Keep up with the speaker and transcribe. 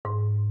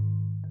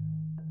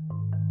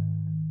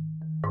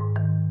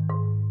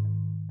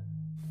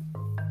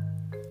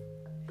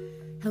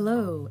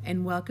Hello,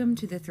 and welcome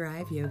to the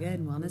Thrive Yoga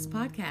and Wellness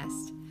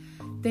Podcast.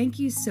 Thank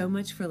you so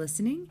much for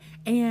listening,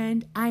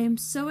 and I am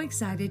so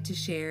excited to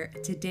share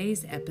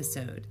today's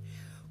episode.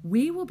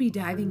 We will be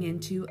diving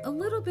into a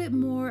little bit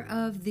more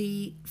of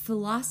the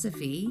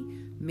philosophy,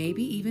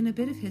 maybe even a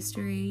bit of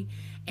history,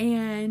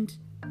 and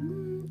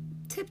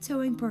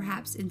tiptoeing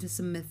perhaps into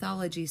some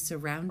mythology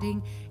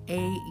surrounding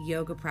a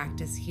yoga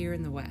practice here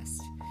in the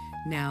West.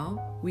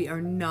 Now, we are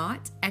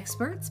not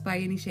experts by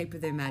any shape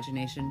of the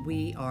imagination.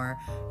 We are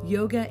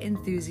yoga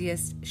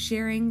enthusiasts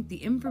sharing the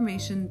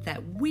information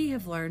that we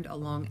have learned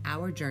along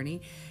our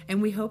journey,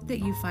 and we hope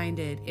that you find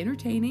it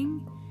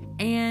entertaining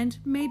and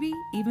maybe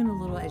even a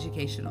little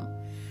educational.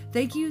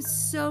 Thank you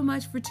so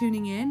much for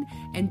tuning in,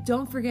 and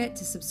don't forget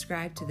to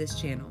subscribe to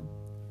this channel.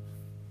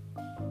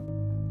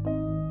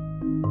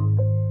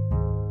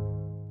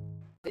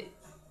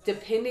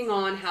 Depending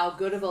on how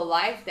good of a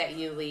life that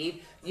you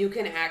lead, you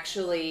can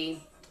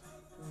actually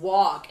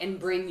walk and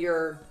bring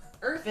your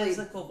earthly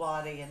physical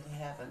body into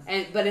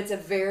heaven. But it's a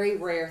very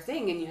rare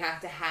thing, and you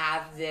have to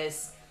have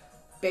this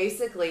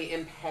basically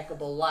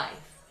impeccable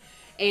life.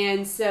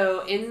 And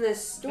so in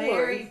this story,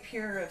 very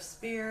pure of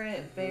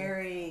spirit,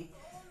 very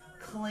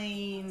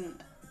clean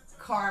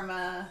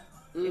karma.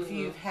 If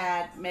you've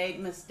made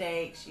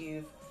mistakes,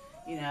 you've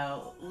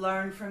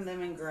learned from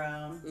them and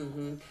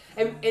grown.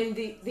 And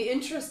the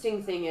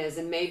interesting thing is,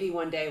 and maybe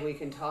one day we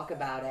can talk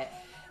about it,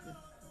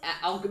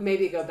 I'll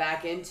maybe go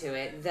back into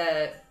it,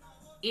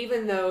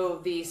 even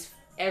though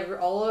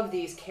all of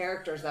these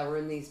characters that were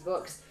in these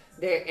books,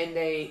 they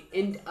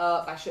end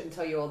up, I shouldn't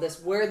tell you all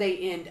this, where they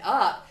end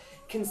up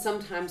can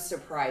sometimes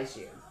surprise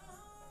you.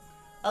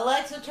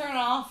 Alexa, turn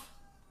off.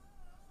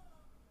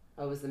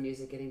 Oh, was the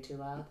music getting too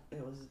loud?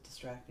 It was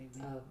distracting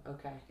me. Oh,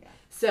 okay. Yeah.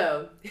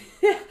 So,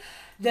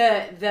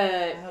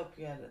 I hope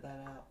you edit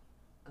that out.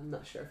 I'm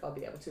not sure if I'll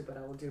be able to, but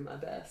I will do my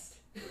best.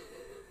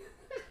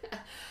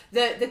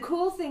 The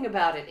cool thing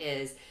about it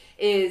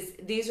is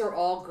these are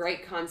all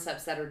great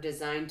concepts that are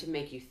designed to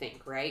make you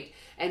think, right?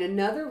 And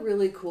another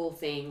really cool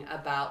thing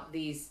about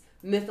these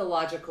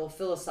mythological,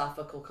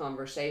 philosophical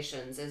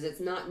conversations is it's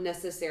not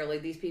necessarily,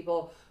 these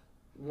people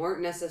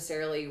weren't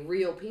necessarily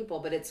real people,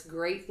 but it's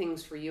great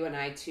things for you and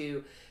I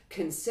to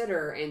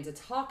consider and to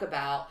talk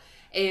about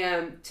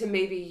and to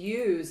maybe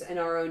use in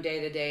our own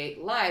day-to-day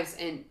lives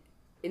and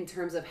in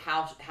terms of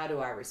how do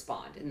I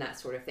respond and that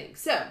sort of thing.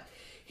 So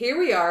here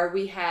we are,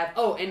 we have,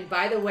 oh, and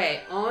by the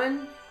way,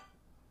 on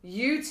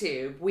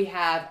YouTube, we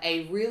have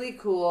a really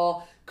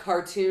cool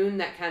cartoon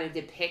that kind of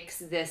depicts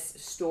this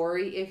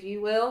story, if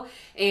you will,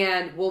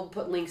 and we'll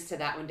put links to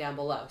that one down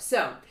below.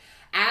 So,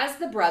 as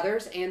the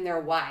brothers and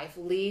their wife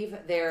leave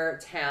their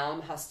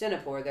town,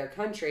 Hastinapur, their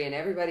country, and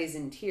everybody's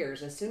in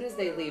tears, as soon as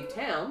they leave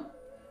town,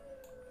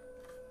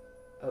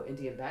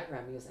 Indian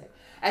background music,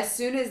 as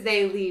soon as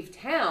they leave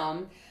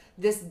town,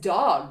 this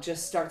dog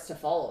just starts to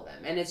follow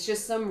them, and it's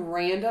just some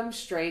random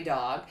stray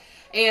dog,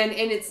 and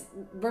it's,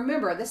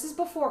 remember, this is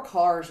before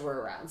cars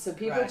were around, so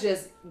people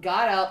just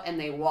got up and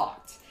they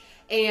walked,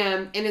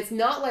 and it's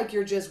not like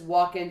you're just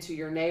walking to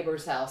your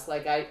neighbor's house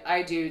like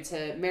I do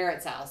to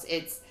Merritt's house.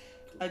 It's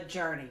a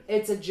journey.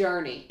 It's a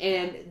journey,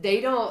 and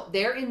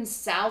they're in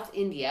South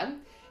India,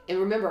 and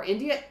remember,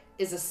 India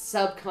is a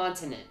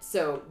subcontinent,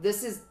 so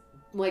this is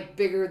like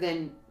bigger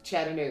than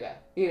Chattanooga.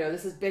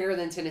 This is bigger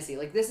than Tennessee.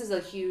 Like, this is a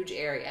huge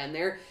area, and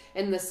they're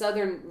in the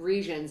southern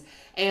regions,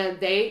 and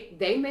they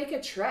make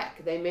a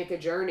trek, they make a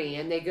journey,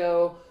 and they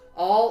go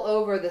all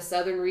over the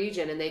southern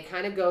region, and they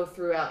kind of go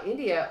throughout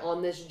India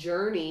on this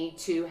journey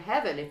to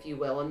heaven, if you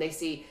will, and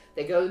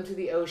they go into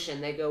the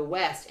ocean, they go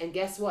west, and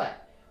guess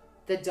what?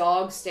 The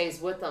dog stays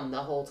with them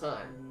the whole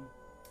time.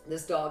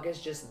 This dog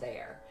is just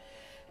there.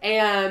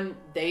 And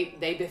they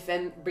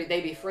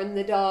befriend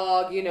the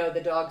dog,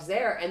 the dog's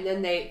there, and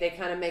then they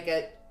kind of make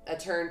a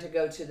turn to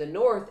go to the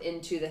north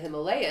into the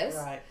Himalayas,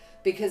 right?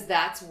 Because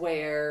that's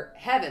where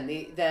heaven,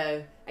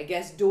 the I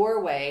guess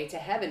doorway to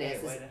heaven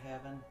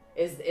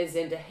is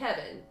into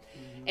heaven.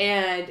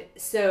 And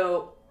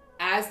so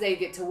as they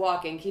get to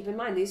walk, and keep in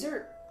mind, these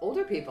are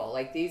older people,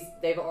 like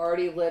they've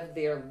already lived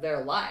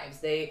their lives.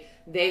 They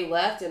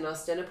left in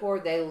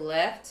Hastinapur, they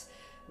left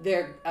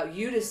their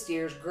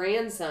Yudhishthir's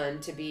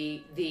grandson to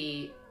be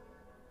the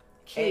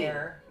king.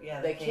 Heir.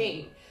 Yeah, the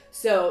king.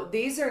 So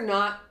these are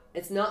not,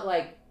 it's not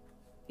like,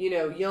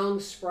 young,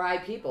 spry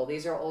people.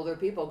 These are older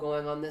people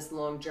going on this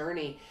long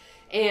journey.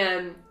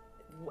 And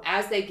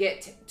as they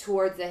get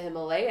towards the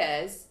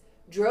Himalayas,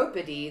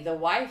 Draupadi, the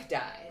wife,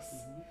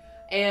 dies.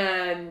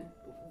 And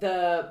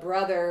the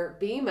brother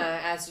Bhima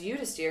asked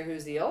Yudhishthir,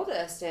 who's the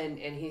oldest, and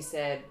he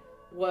said,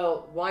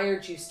 well, why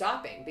aren't you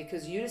stopping?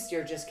 Because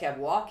Yudhishthir just kept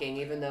walking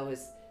even though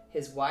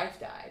his wife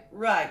died.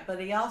 Right,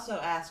 but he also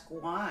asked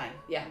why.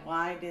 Yeah.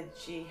 Why did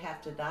she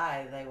have to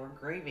die? They were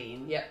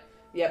grieving. Yep.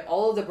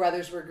 All of the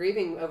brothers were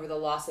grieving over the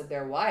loss of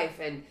their wife,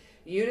 and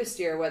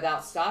Yudhishthir,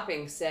 without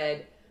stopping,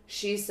 said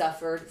she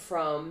suffered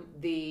from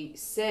the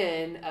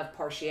sin of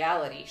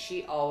partiality.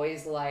 She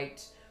always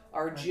liked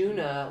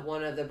Arjuna,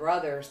 one of the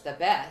brothers, the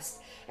best.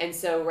 And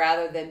so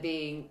rather than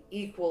being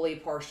equally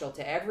partial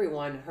to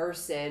everyone, her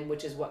sin,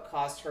 which is what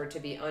caused her to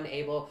be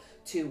unable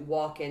to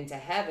walk into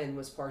heaven,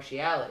 was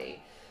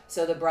partiality.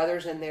 So the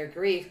brothers in their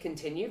grief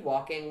continued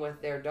walking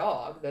with their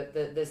dog,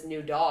 this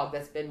new dog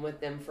that's been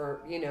with them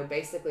for,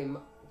 basically,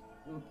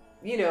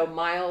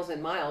 miles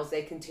and miles.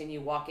 They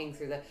continue walking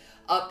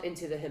up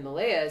into the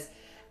Himalayas.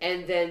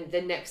 And then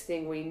the next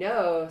thing we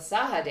know,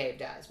 Sahadev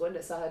dies. Wasn't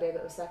it Sahadev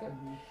that was second?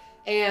 Mm-hmm.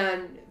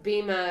 And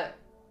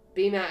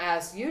Bhima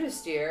asks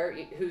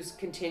Yudhisthira, who's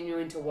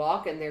continuing to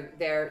walk, and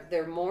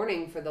they're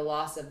mourning for the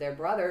loss of their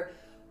brother,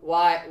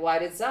 why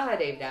did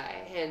Sahadev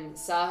die? And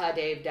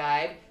Sahadev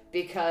died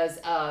because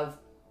of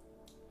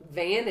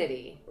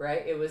vanity,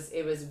 right? It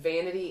was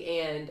vanity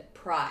and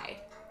pride.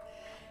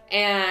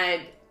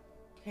 And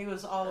he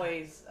was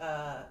always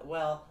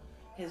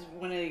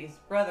when his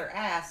brother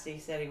asked, he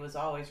said he was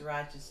always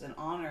righteous and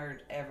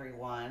honored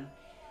everyone,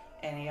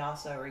 and he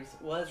also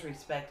was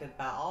respected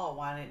by all.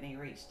 Why didn't he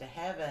reach to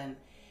heaven?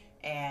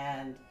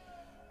 And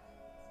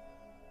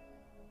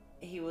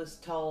he was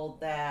told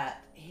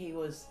that he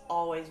was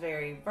always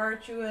very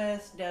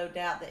virtuous, no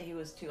doubt that he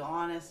was too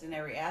honest in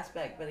every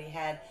aspect, but he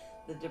had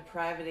the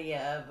depravity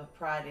of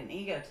pride and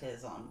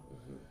egotism.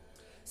 Mm-hmm.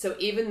 So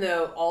even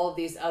though all of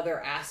these other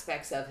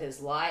aspects of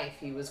his life,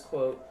 he was,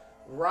 quote,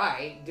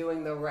 right,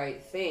 doing the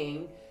right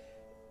thing,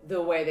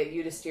 the way that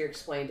Yudhisthira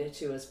explained it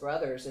to his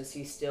brothers is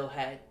he still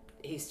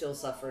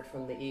suffered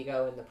from the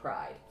ego and the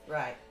pride.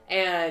 Right.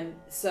 And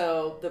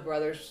so the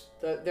brothers,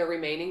 the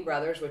remaining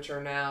brothers, which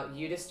are now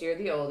Yudhisthira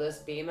the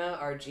oldest, Bhima,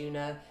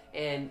 Arjuna,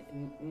 and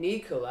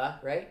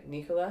Nakula, right?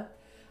 Nakula?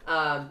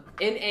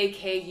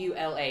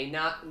 Nakula,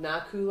 not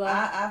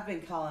Nakula. I've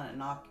been calling it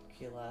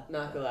Nakula.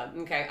 Nakula.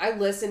 Okay. I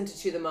listened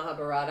to the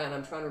Mahabharata, and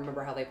I'm trying to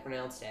remember how they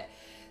pronounced it.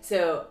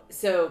 So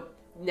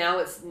now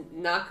it's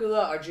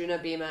Nakula, Arjuna,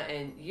 Bhima,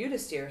 and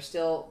Yudhisthira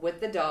still with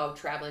the dog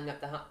traveling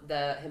up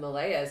the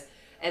Himalayas.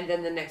 And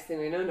then the next thing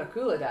we know,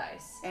 Nakula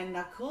dies. And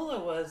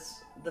Nakula was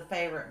the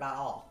favorite by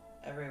all.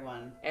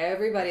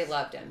 Everybody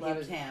loved him.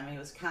 He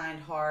was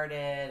kind-hearted,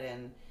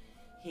 and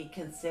he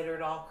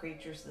considered all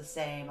creatures the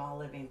same, all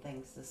living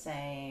things the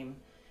same.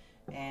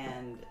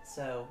 And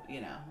so,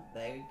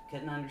 they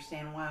couldn't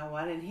understand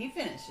why didn't he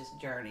finish his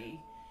journey.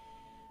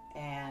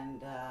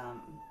 And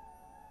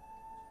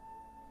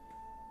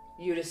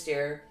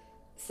Yudhisthira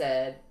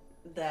said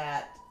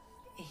that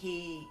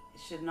he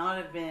should not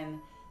have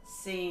been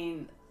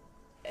seen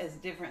as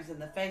difference in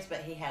the face, but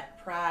he had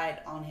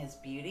pride on his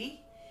beauty,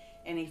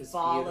 and he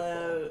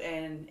followed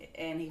and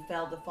he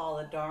failed to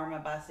follow Dharma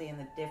by seeing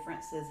the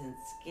differences in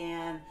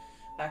skin,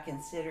 by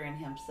considering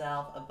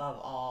himself above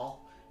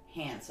all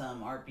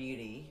handsome or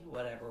beauty,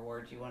 whatever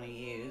word you want to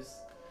use.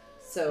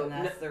 So and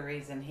that's the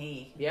reason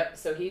he. Yep.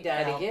 So he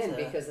died again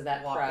because of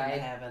that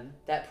pride. Heaven.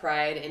 That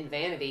pride and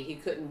vanity. He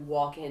couldn't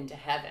walk into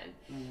heaven.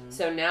 Mm-hmm.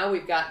 So now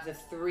we've got the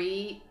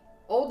three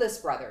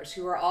oldest brothers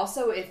who are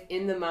also, if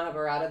in the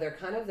Mahabharata, they're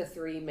kind of the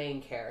three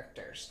main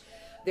characters.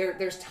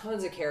 There's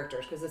tons of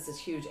characters because this is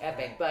huge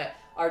epic, right. But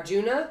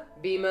Arjuna,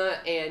 Bhima,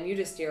 and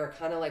Yudhisthira are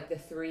kind of like the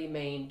three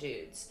main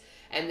dudes.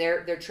 And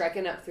they're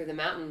trekking up through the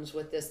mountains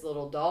with this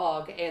little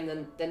dog, and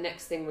then the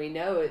next thing we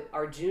know,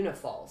 Arjuna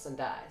falls and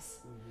dies.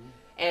 Mm-hmm.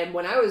 And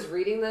when I was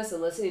reading this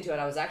and listening to it,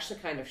 I was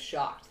actually kind of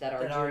shocked that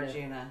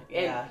Arjuna,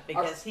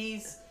 because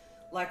he's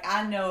like,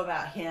 I know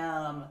about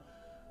him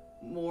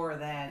more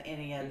than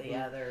any of the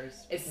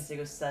others because he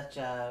was such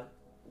a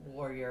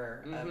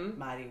warrior, a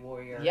mighty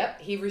warrior.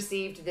 Yep, he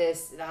received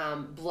this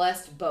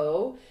blessed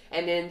bow,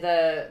 and in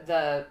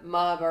the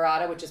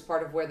Mahabharata, which is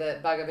part of where the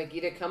Bhagavad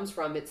Gita comes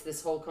from, it's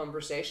this whole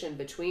conversation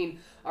between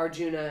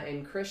Arjuna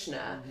and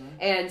Krishna. Mm-hmm.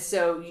 And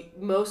so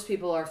most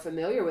people are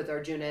familiar with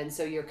Arjuna, and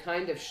so you're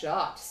kind of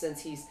shocked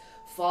since he's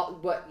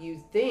what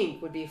you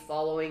think would be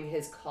following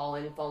his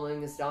calling,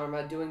 following his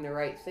dharma, doing the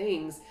right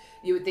things.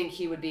 You would think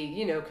he would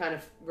be, kind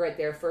of right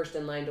there first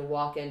in line to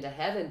walk into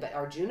heaven, but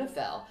Arjuna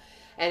fell.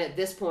 And at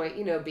this point,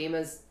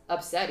 Bhima's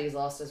upset. He's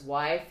lost his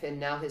wife, and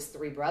now his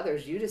three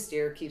brothers.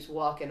 Yudhisthira keeps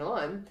walking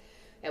on.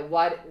 And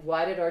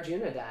why did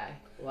Arjuna die?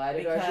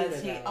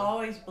 Because he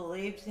always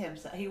believed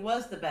himself. He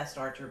was the best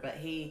archer, but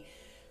he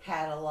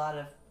had a lot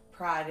of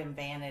pride and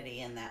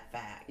vanity in that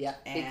fact. Yeah,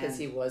 because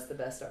he was the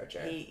best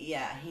archer.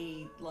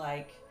 He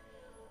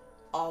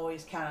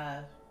always kind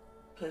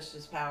of pushed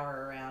his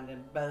power around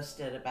and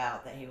boasted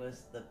about that he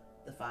was the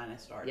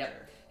finest archer.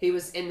 Yep. He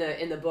was in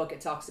the book.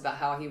 It talks about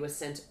how he was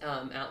sent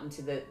out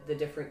into the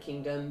different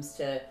kingdoms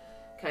to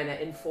kind of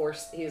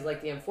enforce. He was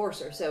like the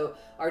enforcer. So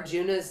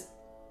Arjuna's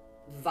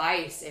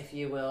vice, if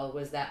you will,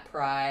 was that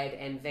pride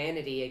and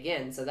vanity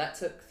again. So that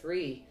took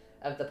 3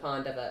 of the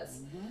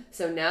Pandavas. Mm-hmm.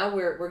 So now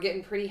we're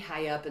getting pretty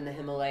high up in the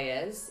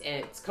Himalayas,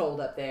 and it's cold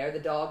up there. The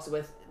dog's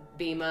with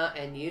Bhima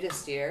and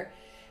Yudhisthira,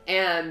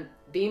 and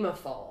Bhima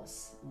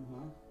falls.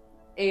 Mm-hmm.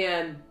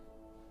 And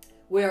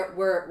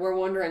we're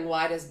wondering,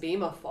 why does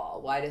Bhima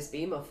fall? Why does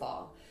Bhima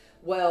fall?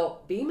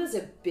 Well, Bhima's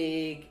a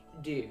big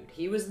dude.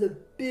 He was the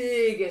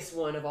biggest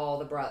one of all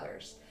the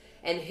brothers.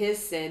 And his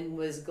sin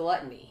was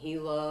gluttony. He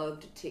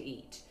loved to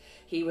eat.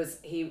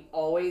 he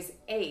always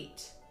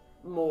ate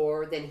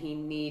more than he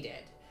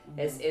needed.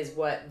 Is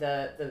what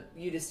the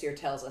Eudister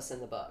tells us in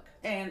the book.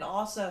 And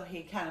also,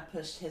 he kind of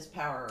pushed his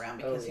power around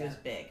because he was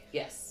big.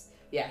 Yes.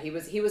 Yeah, he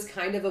was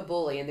kind of a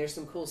bully, and there's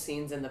some cool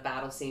scenes in the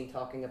battle scene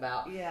talking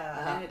about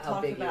and it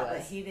talked about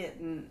that he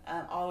didn't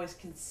always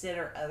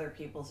consider other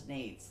people's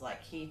needs.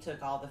 Like, he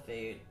took all the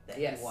food that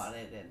he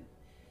wanted and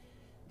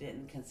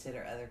didn't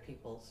consider other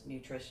people's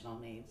nutritional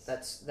needs.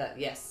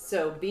 Yes.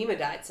 So Bhima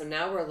died. So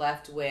now we're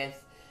left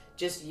with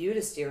just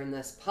Eudister and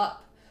this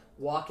pup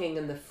walking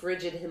in the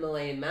frigid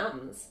Himalayan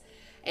mountains.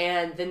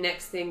 And the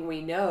next thing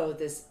we know,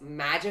 this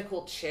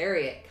magical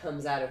chariot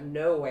comes out of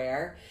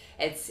nowhere.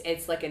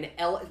 It's like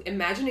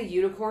imagine a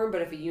unicorn,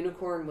 but if a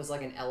unicorn was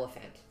like an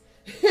elephant.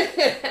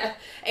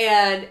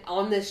 And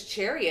on this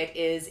chariot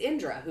is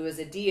Indra, who is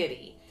a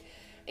deity.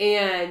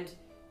 And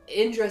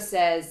Indra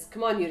says,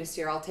 "Come on,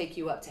 Eudister, I'll take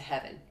you up to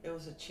heaven." It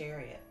was a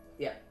chariot.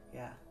 Yeah.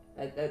 Yeah.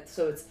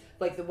 So it's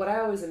like what I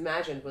always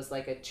imagined was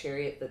like a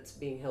chariot that's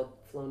being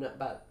flown up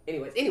by...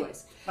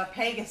 Anyways. By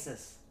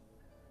Pegasus.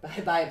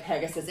 By a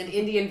Pegasus, an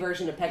Indian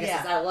version of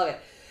Pegasus. Yeah. I love it.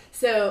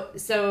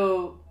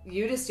 So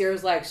Eudister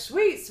was like,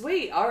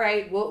 sweet, all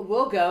right,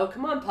 we'll go.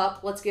 Come on,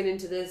 pup, let's get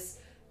into this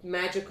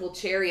magical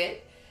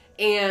chariot.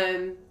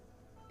 And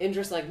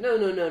Indra's like,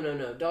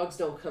 no, dogs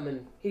don't come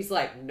in. He's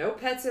like, no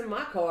pets in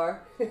my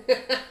car.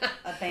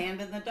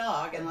 Abandon the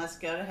dog and let's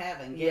go to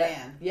heaven. Get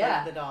in.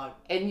 Yeah. Leave the dog.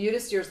 And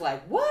Eudister's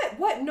like,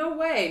 what? No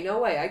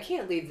way. I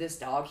can't leave this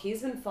dog.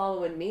 He's been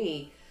following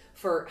me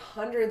for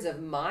hundreds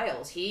of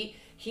miles. He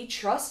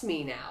trusts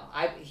me now.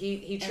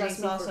 He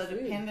trusts me for food. He's also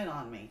dependent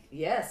on me.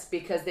 Yes,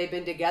 because they've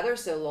been together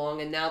so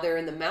long, and now they're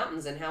in the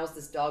mountains, and how is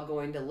this dog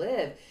going to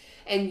live?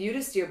 And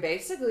Eudister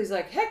basically is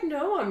like, heck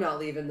no, I'm not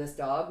leaving this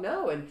dog,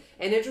 no. And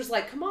Indra's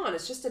like, come on,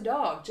 it's just a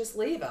dog. Just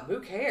leave him. Who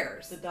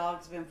cares? The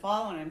dog's been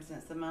following him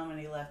since the moment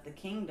he left the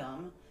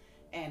kingdom,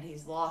 and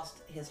he's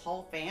lost his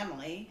whole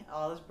family,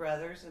 all his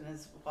brothers and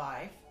his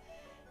wife,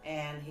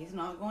 and he's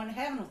not going to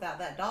heaven without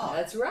that dog.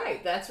 That's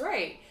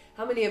right.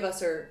 How many of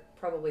us are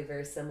probably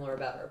very similar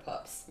about our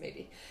pups,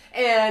 maybe?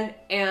 And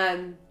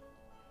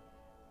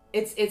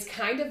it's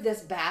kind of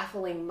this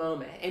baffling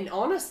moment. And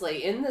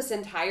honestly, in this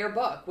entire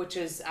book, which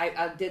is,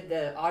 I did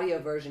the audio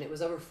version, it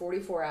was over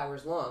 44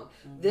 hours long.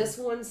 Mm-hmm. This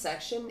one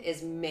section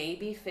is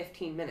maybe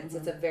 15 minutes.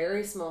 Mm-hmm. It's a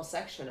very small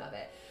section of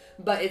it.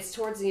 But it's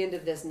towards the end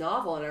of this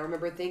novel, and I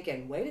remember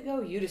thinking, way to go,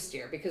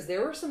 Eudister, because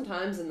there were some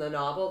times in the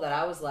novel that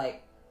I was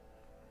like,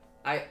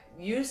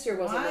 Eudister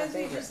wasn't my favorite. Why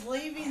is he just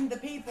leaving the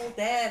people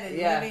dead and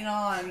moving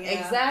on? Yeah.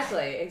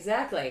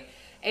 Exactly.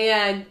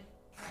 And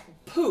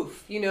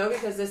poof,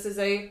 because this is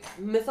a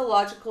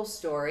mythological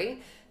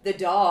story, the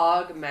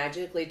dog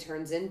magically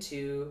turns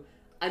into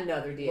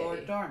another deity.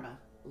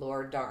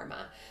 Lord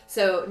Dharma.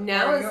 So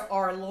now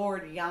or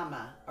Lord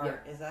Yama,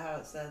 is that how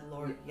it said?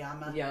 Lord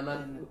Yama.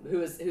 Yama,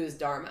 who is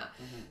Dharma.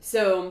 Mm-hmm.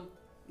 So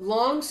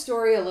long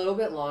story, a little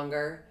bit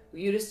longer.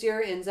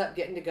 Eudister ends up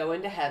getting to go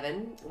into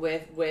heaven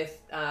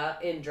with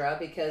Indra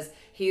because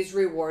he's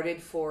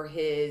rewarded for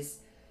his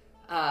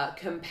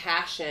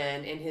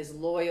compassion and his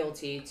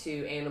loyalty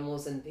to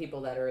animals and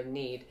people that are in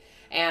need.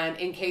 And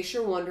in case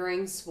you're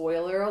wondering,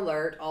 spoiler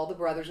alert, all the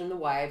brothers and the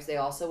wives, they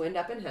also end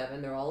up in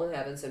heaven. They're all in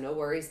heaven, so no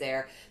worries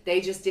there.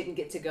 They just didn't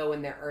get to go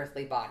in their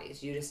earthly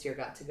bodies. Eudister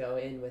got to go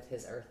in with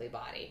his earthly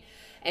body.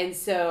 And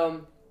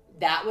so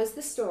that was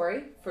the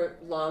story for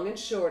long and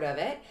short of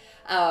it.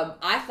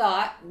 I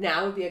thought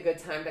now would be a good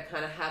time to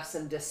kind of have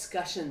some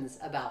discussions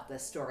about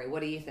this story. What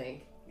do you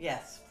think?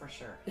 Yes, for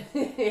sure.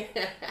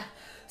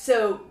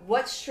 So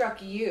what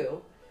struck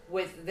you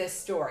with this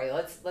story?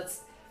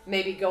 Let's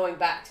maybe going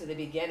back to the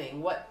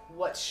beginning.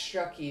 What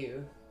struck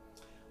you?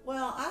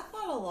 Well, I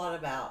thought a lot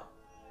about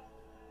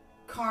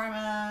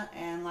karma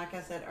and, like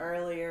I said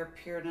earlier,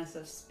 pureness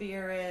of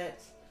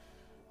spirit,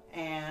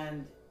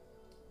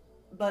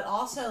 but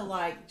also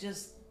like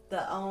just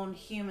the own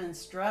human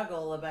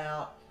struggle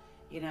about,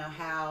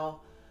 how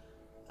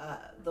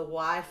the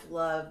wife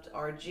loved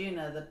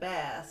Arjuna the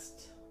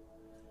best.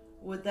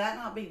 Would that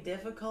not be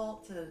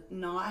difficult to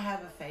not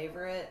have a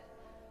favorite?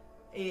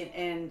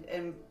 And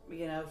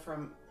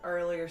from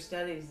earlier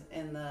studies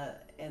in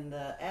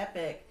the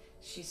epic,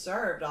 she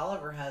served all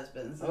of her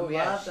husbands and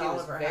loved all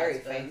of her husbands. She was very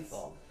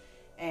faithful.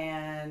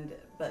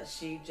 But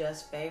she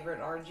just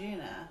favored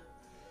Arjuna.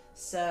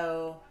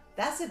 So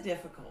that's a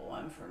difficult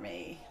one for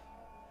me.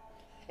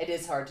 It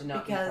is hard to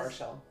not be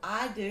partial.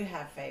 I do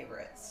have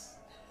favorites.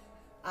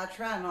 I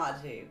try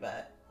not to,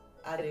 but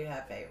I do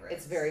have favorites.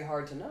 It's very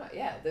hard to not.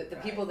 Yeah, the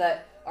right. people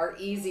that are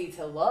easy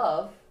to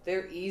love,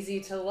 they're easy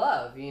to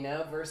love,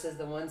 versus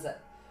the ones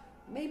that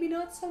maybe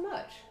not so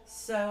much.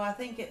 So I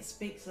think it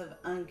speaks of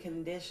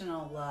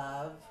unconditional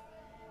love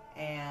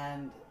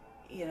and,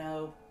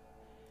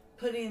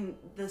 putting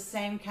the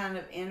same kind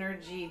of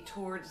energy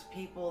towards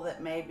people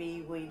that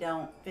maybe we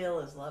don't feel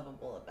as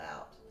lovable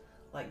about.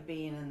 Like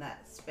being in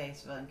that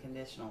space of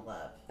unconditional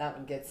love. That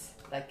one gets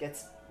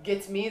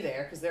me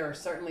there, because there are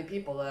certainly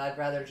people that I'd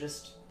rather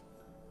just...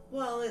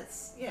 Well, it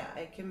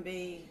can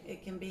be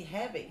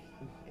heavy.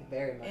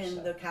 Very much in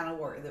so. the kind of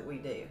work that we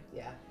do.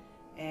 Yeah.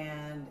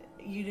 And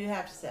you do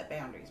have to set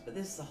boundaries, but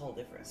this is a whole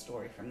different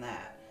story from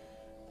that.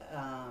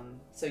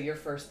 So your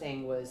first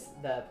thing was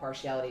the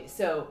partiality.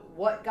 So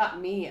what got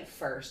me at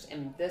first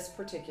in this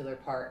particular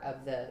part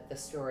of the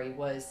story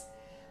was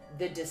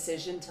the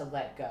decision to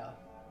let go,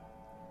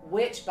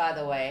 which, by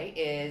the way,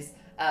 is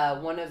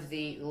one of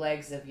the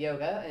legs of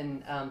yoga.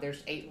 And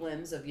there's 8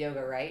 limbs of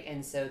yoga, right?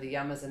 And so the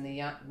yamas and the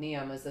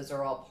niyamas, those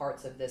are all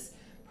parts of this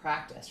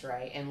practice,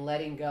 right? And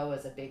letting go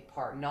is a big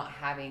part,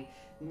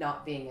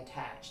 not being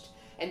attached.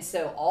 And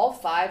so all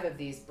 5 of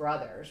these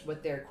brothers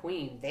with their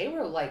queen, they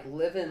were like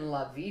living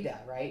la vida,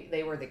 right?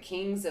 They were the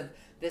kings of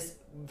this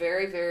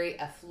very, very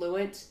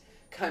affluent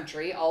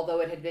country, although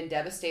it had been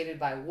devastated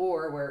by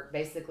war, where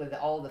basically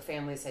all the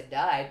families had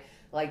died.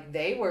 Like,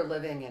 they were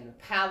living in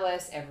a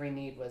palace, every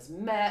need was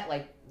met,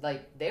 like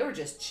they were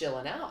just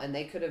chilling out, and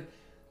they could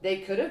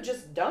have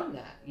just done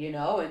that,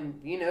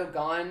 and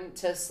gone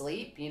to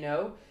sleep,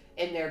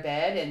 in their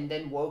bed, and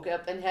then woke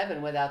up in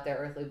heaven without their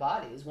earthly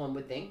bodies, one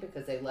would think,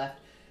 because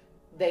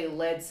they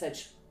led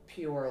such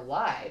pure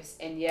lives,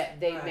 and yet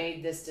they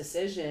made this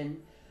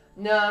decision.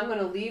 No, I'm going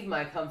to leave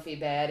my comfy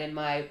bed and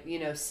my,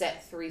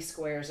 set 3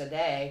 squares a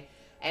day,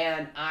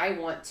 and I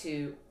want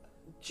to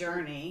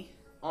journey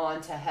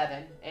on to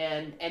heaven.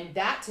 And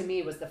that to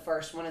me was the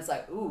first one. It's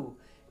like, ooh,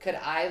 could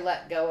I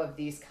let go of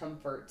these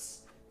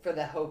comforts for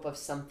the hope of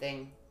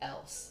something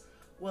else?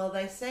 Well,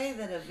 they say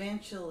that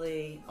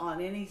eventually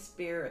on any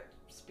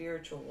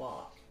spiritual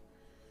walk,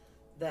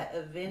 that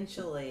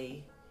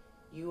eventually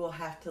you will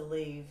have to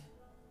leave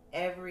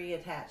every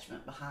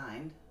attachment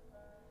behind.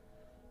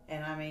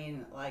 And I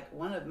mean, like,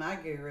 one of my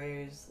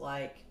gurus,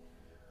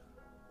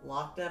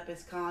 locked up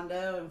his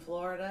condo in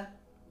Florida,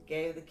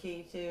 gave the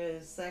key to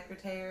his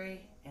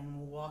secretary,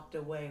 and walked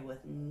away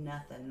with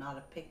nothing. Not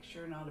a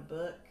picture, not a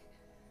book,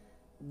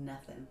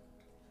 nothing.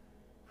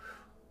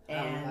 I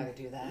don't know how to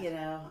do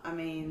that. I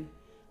mean,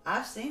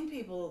 I've seen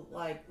people,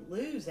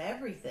 lose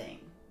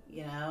everything,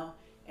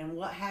 and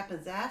what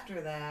happens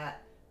after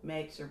that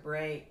makes or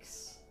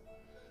breaks,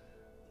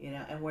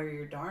 and where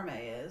your dharma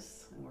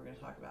is, and we're going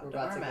to talk about We're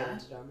dharma. about to get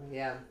into dharma,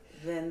 yeah.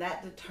 Then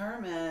that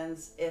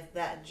determines if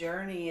that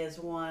journey is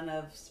one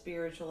of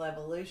spiritual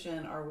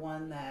evolution or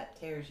one that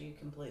tears you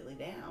completely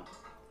down.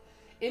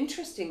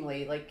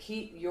 Interestingly,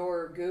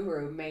 your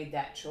guru made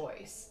that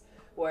choice.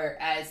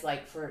 Whereas,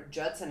 for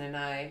Judson and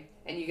I,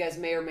 and you guys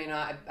may or may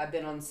not, I've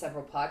been on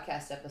several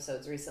podcast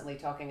episodes recently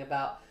talking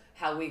about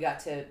how we got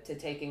to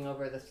taking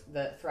over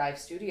the Thrive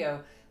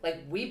Studio.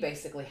 We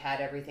basically had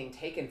everything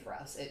taken for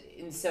us.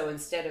 And so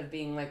instead of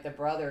being like the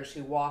brothers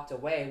who walked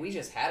away, we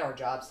just had our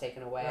jobs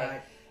taken away.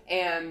 Right.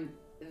 And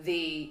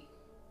the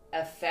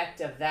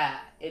effect of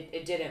that,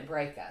 it didn't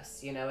break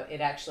us.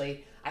 It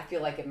actually, I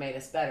feel like it made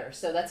us better.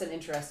 So that's an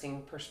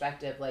interesting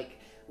perspective,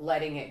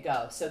 letting it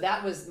go. So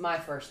that was my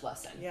first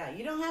lesson. Yeah,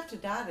 you don't have to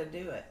die to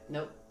do it.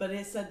 Nope. But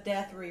it's a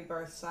death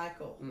rebirth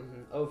cycle.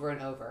 Mm-hmm. Over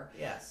and over.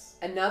 Yes.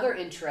 Another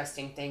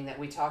interesting thing that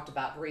we talked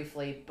about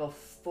briefly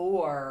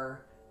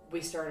before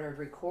we started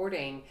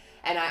recording,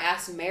 and I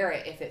asked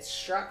Merritt if it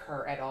struck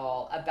her at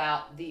all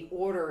about the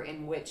order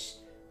in which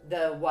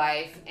the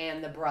wife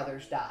and the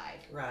brothers died.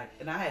 Right.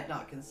 And I had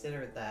not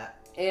considered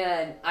that.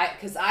 And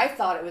because I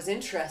thought it was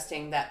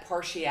interesting that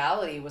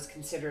partiality was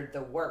considered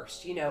the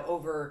worst,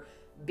 over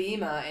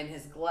Bhima and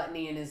his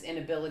gluttony and his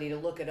inability to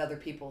look at other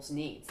people's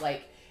needs.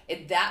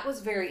 That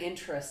was very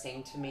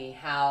interesting to me,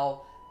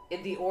 how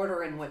in the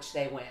order in which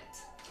they went.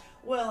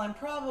 Well, and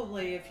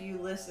probably if you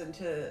listen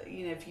to,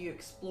 if you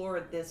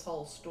explored this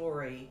whole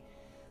story,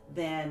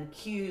 then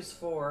cues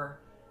for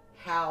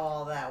how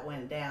all that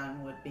went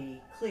down would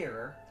be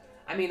clearer.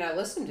 I mean, I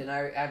listened and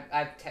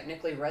I've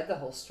technically read the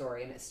whole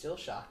story, and it still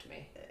shocked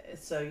me.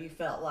 So you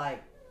felt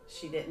like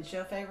she didn't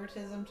show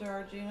favoritism to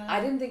Arjuna? I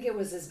didn't think it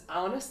was as,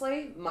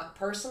 honestly,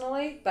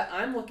 personally, but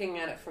I'm looking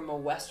at it from a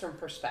Western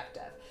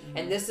perspective. Mm-hmm.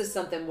 And this is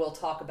something we'll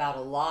talk about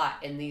a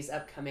lot in these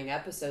upcoming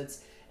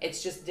episodes.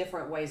 It's just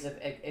different ways of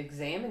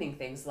examining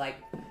things.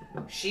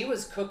 She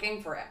was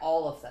cooking for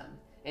all of them,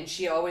 and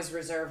she always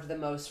reserved the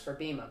most for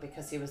Bhima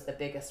because he was the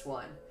biggest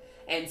one.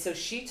 And so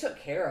she took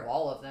care of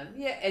all of them.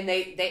 Yeah, and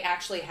they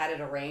actually had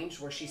it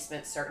arranged where she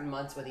spent certain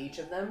months with each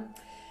of them.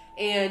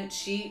 And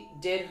she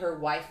did her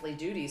wifely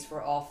duties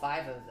for all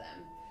 5 of them.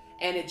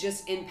 And it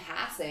just, in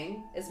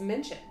passing, is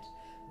mentioned.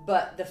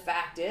 But the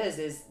fact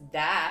is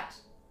that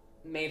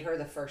made her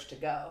the first to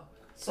go.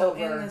 So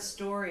in the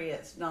story,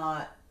 it's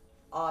not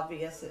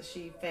obvious that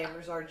she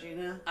favors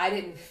Arjuna? I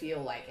didn't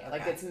feel like it.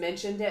 Okay. It's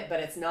mentioned it, but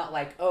it's not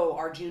like, oh,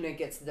 Arjuna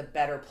gets the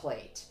better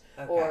plate.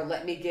 Okay. Or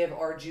let me give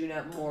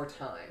Arjuna more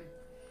time.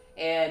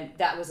 And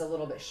that was a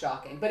little bit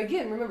shocking. But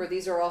again, remember,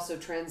 these are also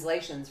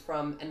translations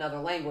from another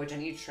language,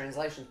 and each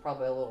translation is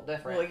probably a little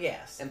different. Well,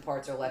 yes. And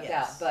parts are left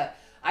out. But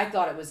I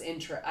thought it was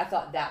I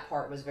thought that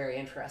part was very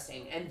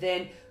interesting. And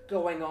then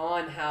going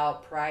on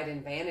how pride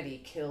and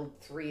vanity killed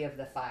 3 of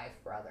the 5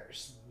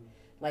 brothers.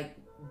 Mm-hmm.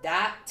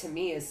 That to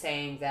me is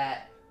saying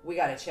that we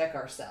got to check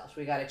ourselves.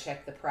 We got to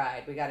check the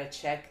pride. We got to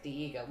check the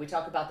ego. We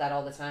talk about that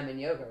all the time in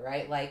yoga,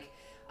 right?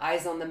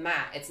 eyes on the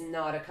mat. It's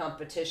not a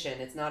competition.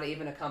 It's not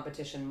even a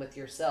competition with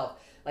yourself.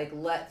 Like,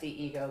 let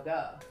the ego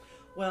go.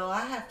 Well,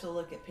 I have to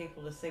look at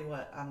people to see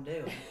what I'm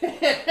doing.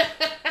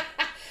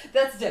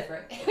 That's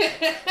different.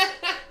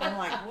 I'm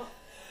like, what?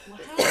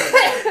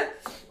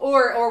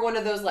 Or one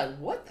of those like,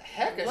 what the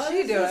heck is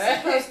she doing? What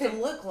is this supposed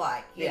to look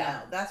like? You Yeah. know,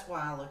 that's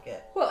why I look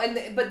at. Well,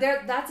 but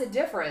that's a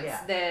difference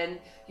Yeah. than,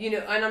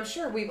 and I'm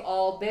sure we've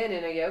all been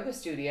in a yoga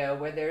studio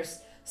where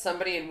there's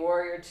somebody in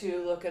Warrior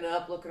 2 looking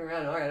up, looking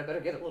around, all right, I better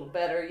get a little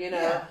better,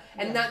 Yeah.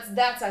 And Yeah.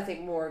 that's I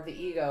think more of the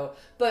ego.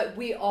 But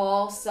we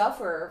all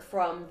suffer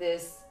from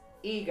this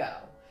ego.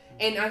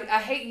 And I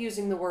hate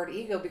using the word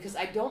ego because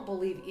I don't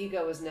believe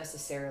ego is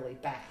necessarily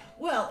bad.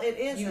 Well, it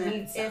isn't. You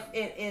need some. If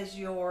it is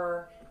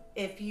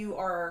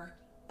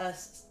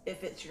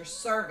if it's your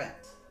servant,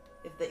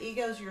 if the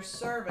ego's your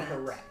servant,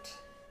 Correct.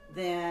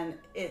 then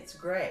it's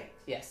great.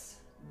 Yes.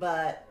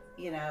 But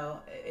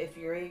if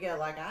your ego,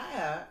 like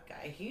I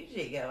got a huge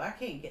ego, I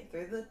can't get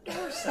through the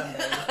door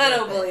someday. I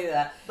don't believe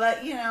that.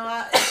 But ego,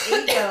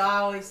 I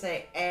always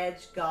say,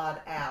 edge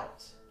God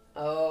out.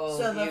 Oh,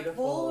 So beautiful. the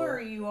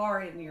fuller you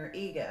are in your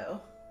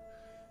ego,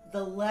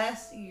 the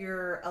less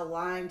you're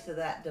aligned to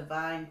that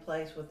divine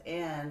place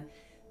within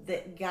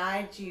that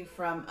guides you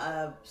from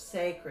a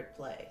sacred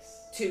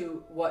place.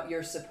 To what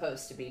you're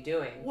supposed to be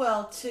doing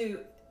Well,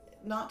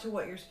 not to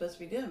what you're supposed to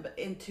be doing, but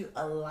into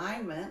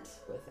alignment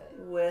with it.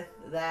 with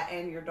that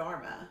and your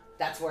dharma.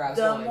 That's where I was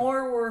The going.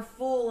 more we're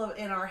full of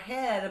in our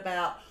head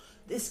about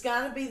it's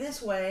got to be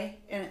this way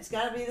and it's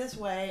got to be this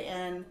way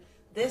and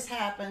this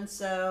happened,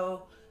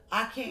 so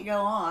I can't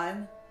go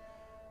on,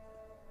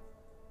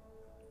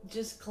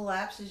 just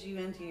collapses you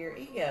into your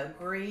ego.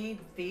 Greed,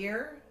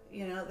 fear,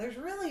 there's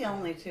really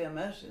only two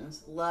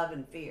emotions, love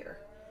and fear.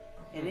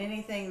 And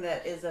anything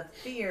that is a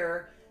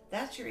fear,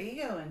 that's your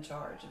ego in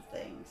charge of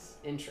things.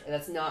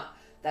 That's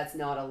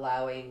not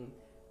allowing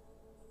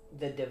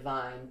the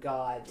divine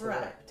God to,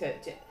 Right.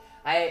 to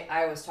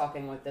I was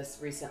talking with this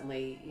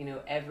recently,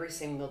 every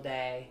single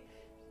day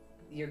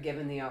you're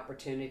given the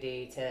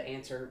opportunity to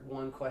answer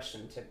one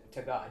question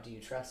to God. Do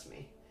you trust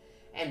me?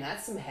 And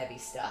that's some heavy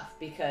stuff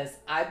because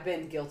I've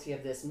been guilty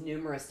of this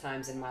numerous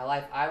times in my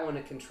life. I want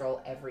to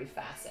control every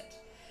facet.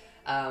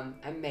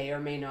 I may or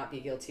may not be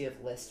guilty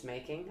of list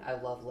making. I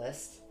love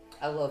lists.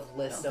 I love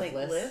lists of lists. I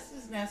don't think list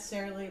is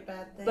necessarily a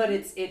bad thing. But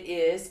it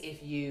is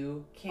if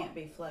you can't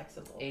be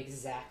flexible.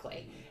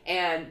 Exactly.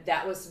 And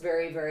that was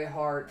very, very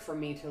hard for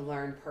me to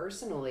learn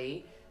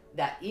personally.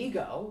 That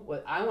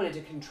ego, I wanted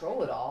to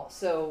control it all.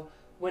 So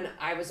when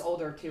I was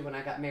older too, when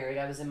I got married,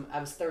 I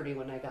was 30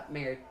 when I got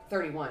married,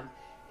 31,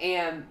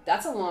 and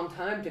that's a long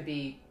time to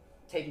be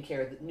taking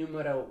care of the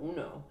numero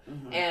uno.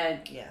 Mm-hmm. And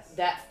yes.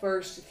 that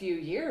first few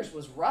years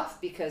was rough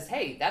because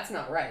hey, that's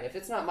not right. If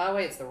it's not my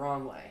way, it's the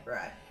wrong way.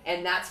 Right.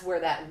 And that's where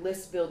that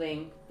list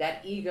building,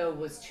 that ego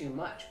was too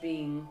much.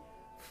 Being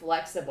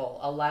flexible,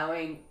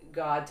 allowing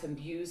God to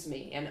use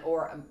me,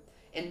 or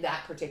in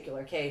that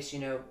particular case,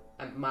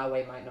 my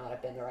way might not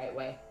have been the right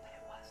way, but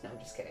it was. No, I'm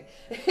just kidding.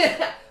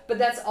 But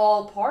that's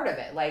all part of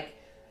it. Like,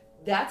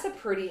 that's a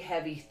pretty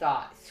heavy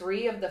thought.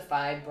 3 of the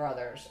 5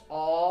 brothers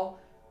all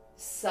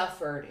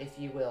suffered, if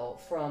you will,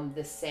 from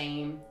the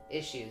same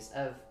issues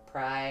of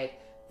pride,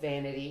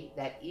 vanity,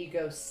 that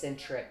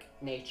egocentric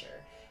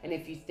nature. And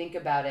if you think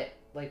about it,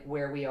 like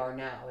where we are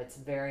now, it's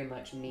very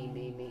much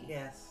me.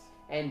 Yes.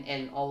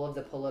 And all of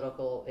the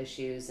political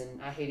issues,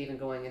 and I hate even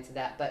going into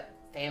that, but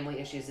family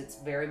issues, it's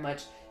very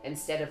much,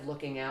 instead of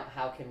looking out,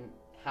 how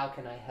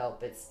can I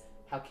help, it's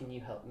how can you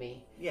help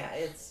me? Yeah.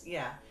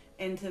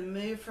 And to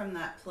move from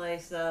that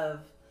place of,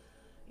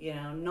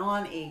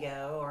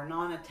 non-ego or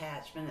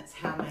non-attachment, it's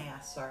how may I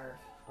serve?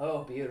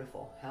 Oh,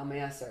 beautiful. How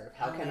may I serve?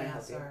 How can I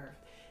help you?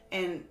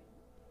 And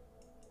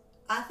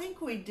I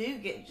think we do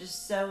get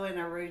just so in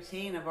a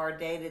routine of our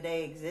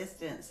day-to-day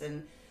existence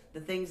and the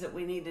things that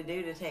we need to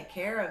do to take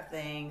care of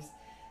things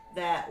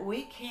that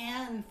we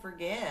can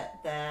forget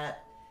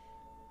that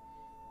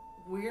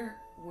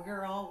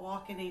we're all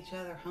walking each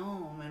other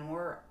home, and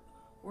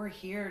we're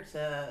here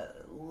to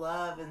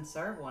love and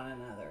serve one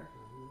another.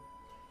 Mm-hmm.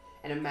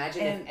 And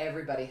imagine if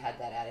everybody had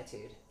that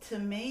attitude. To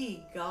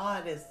me,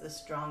 God is the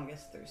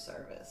strongest through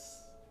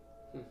service.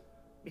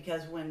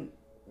 Because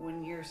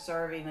when you're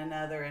serving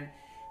another, and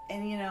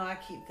I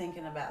keep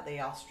thinking about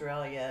the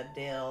Australia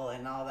deal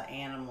and all the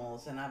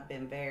animals, and I've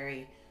been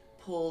very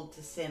pulled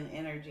to send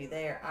energy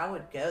there. I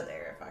would go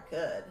there if I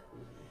could.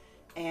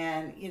 Mm-hmm.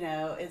 And,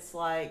 it's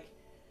like,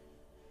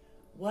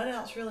 what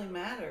else really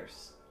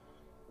matters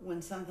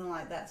when something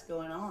like that's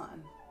going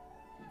on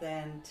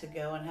than to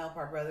go and help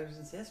our brothers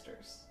and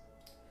sisters,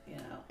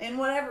 in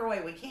whatever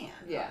way we can.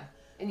 Yeah.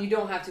 And you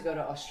don't have to go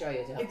to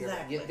Australia to help.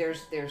 Exactly.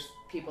 There's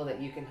people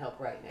that you can help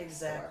right next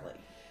Exactly.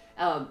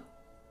 door.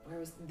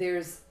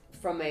 There's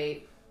from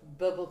a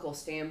biblical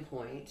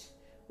standpoint,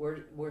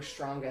 we're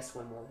strongest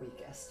when we're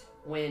weakest.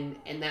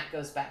 And that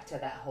goes back to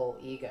that whole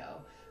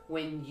ego.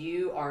 When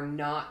you're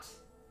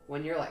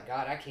like,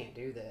 God, I can't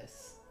do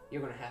this,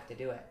 you're going to have to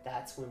do it.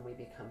 That's when we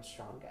become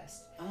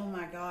strongest. Oh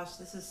my gosh,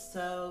 this is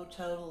so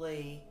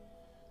totally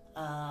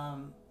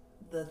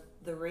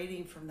the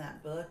reading from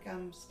that book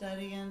I'm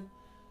studying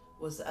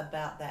was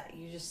about that.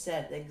 You just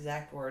said the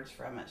exact words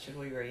from it. Should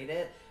we read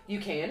it? You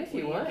can if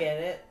you Will want. You get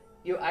it?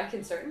 I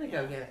can certainly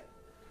go get it.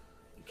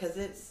 Because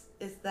it's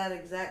that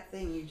exact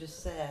thing you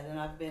just said, and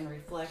I've been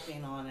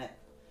reflecting on it.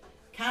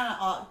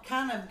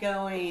 Kind of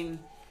going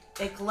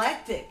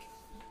eclectic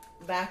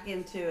back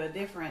into a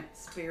different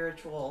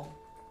spiritual.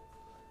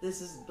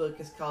 Book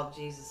is called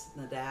Jesus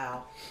and the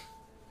Tao.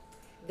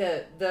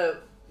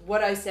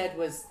 What I said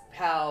was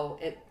how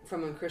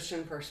from a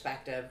Christian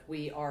perspective,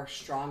 we are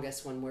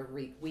strongest when we're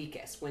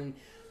weakest, when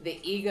the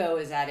ego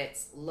is at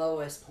its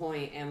lowest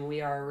point and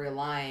we are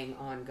relying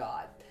on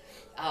God.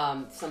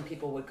 Some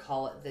people would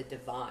call it the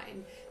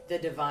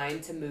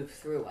divine to move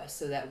through us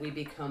so that we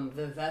become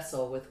the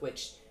vessel with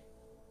which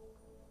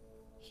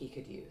he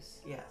could use.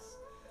 Yes.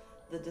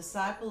 The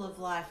disciple of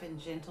life in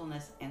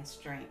gentleness and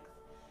strength.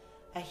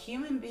 A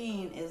human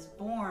being is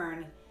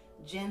born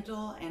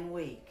gentle and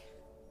weak.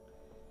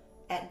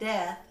 At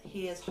death,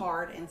 he is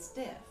hard and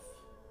stiff.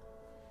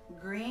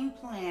 Green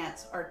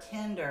plants are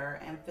tender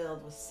and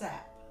filled with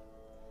sap.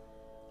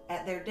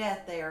 At their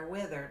death, they are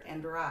withered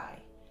and dry.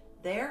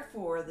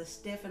 Therefore, the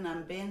stiff and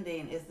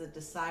unbending is the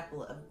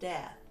disciple of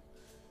death.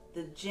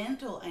 The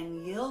gentle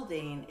and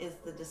yielding is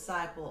the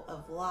disciple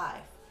of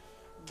life.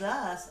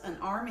 Thus, an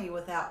army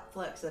without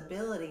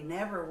flexibility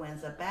never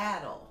wins a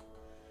battle.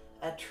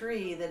 A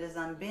tree that is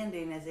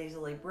unbending is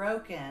easily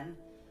broken.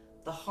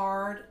 The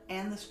hard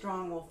and the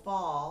strong will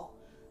fall.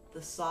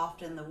 The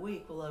soft and the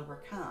weak will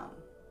overcome.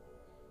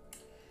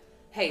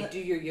 Hey, do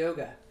your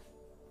yoga.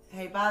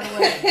 Hey, by the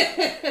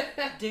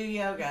way, do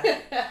yoga.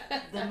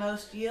 The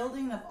most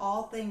yielding of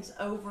all things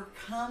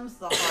overcomes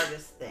the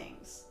hardest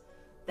things.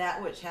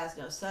 That which has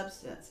no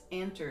substance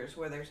enters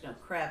where there's no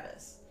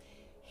crevice.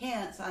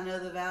 Hence, I know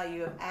the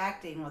value of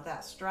acting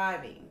without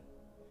striving.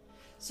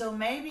 So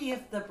maybe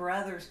if the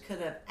brothers could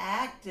have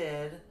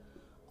acted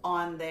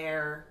on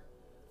the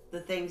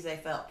things they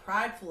felt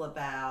prideful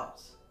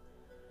about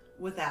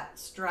without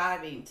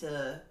striving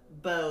to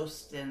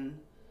boast and,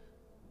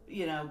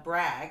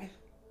 brag,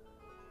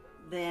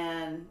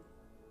 then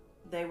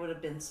they would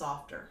have been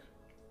softer.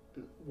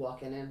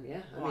 Walking in,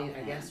 yeah.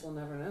 I guess we'll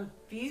never know.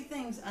 Few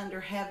things under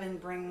heaven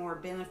bring more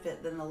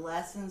benefit than the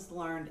lessons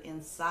learned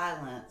in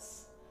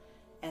silence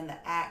and the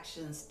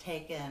actions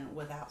taken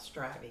without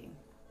striving.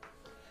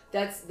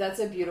 That's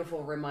a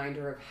beautiful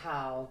reminder of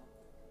how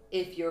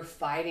if you're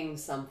fighting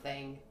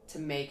something to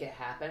make it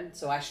happen.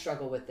 So I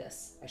struggle with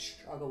this.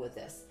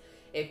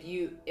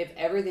 If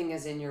everything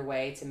is in your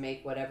way to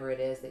make whatever it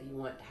is that you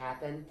want to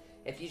happen,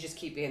 if you just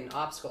keep being an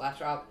obstacle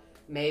after all,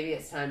 maybe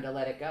it's time to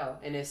let it go.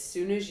 And as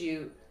soon as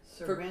you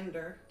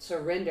surrender,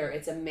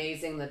 it's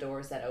amazing the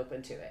doors that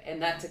open to it.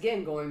 And that's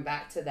again going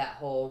back to that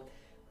whole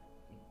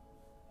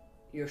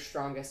you're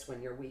strongest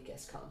when you're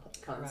weakest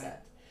concept. Right.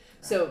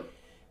 So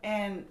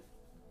and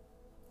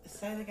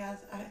say the guy's,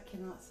 I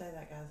cannot say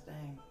that guy's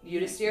name.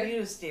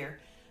 Yudhisthira?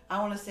 I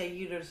want to say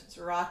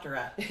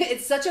Yudhisthira.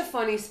 It's such a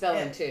funny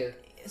spelling too.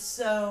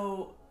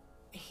 So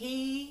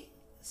he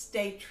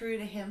stayed true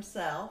to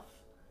himself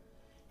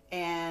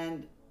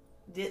and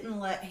didn't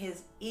let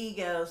his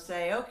ego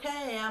say,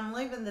 okay, I'm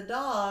leaving the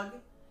dog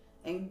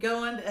and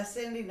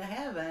ascending to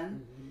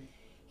heaven. Mm-hmm.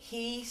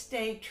 He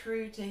stayed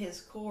true to his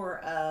core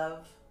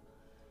of,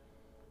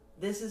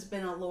 this has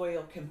been a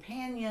loyal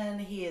companion.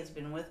 He has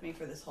been with me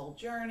for this whole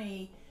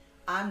journey.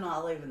 I'm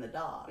not leaving the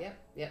dog.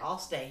 Yep. I'll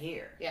stay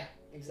here. Yeah,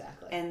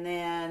 exactly. And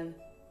then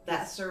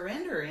that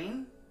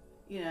surrendering,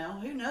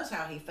 who knows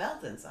how he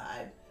felt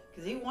inside,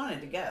 because he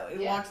wanted to go.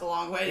 He walks a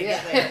long way to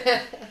get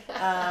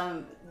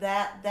there.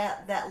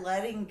 That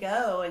letting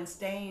go and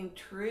staying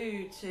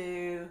true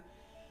to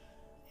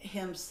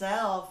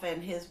himself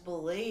and his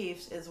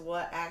beliefs is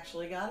what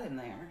actually got him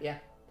there. Yeah.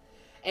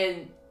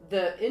 And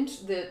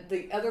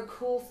the other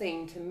cool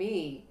thing to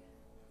me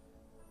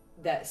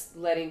that's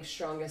letting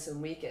strongest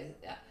and weakest,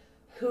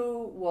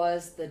 who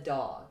was the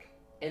dog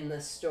in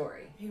this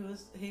story?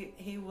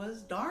 He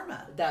was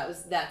Dharma.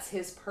 That's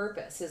his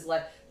purpose. His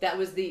life. That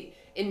was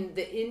in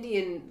the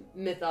Indian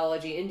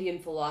mythology, Indian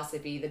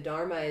philosophy, the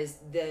Dharma is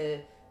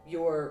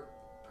your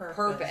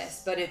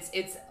purpose, but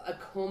it's a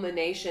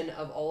culmination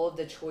of all of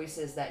the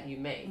choices that you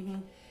make.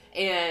 Mm-hmm.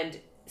 And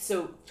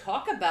so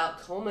talk about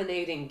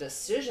culminating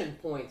decision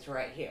points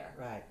right here.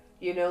 Right.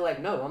 No,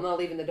 I'm not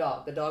leaving the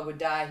dog. The dog would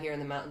die here in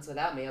the mountains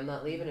without me. I'm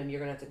not leaving him. You're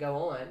going to have to go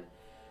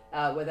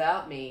on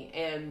without me.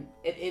 And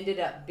it ended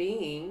up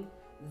being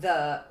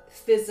the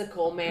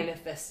physical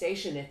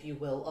manifestation, if you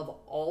will, of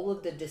all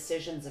of the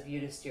decisions of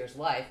Yudhisthira's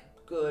life,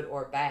 good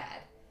or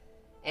bad.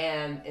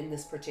 And in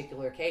this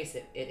particular case,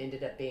 it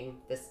ended up being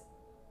this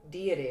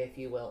deity, if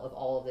you will, of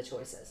all of the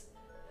choices.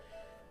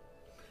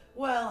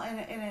 Well,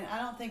 and I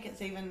don't think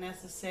it's even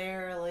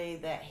necessarily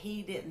that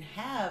he didn't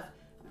have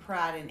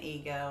pride and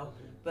ego,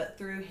 but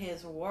through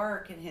his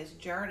work and his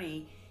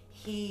journey,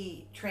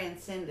 he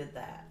transcended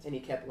that. And he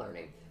kept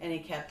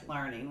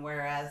learning.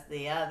 Whereas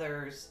the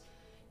others,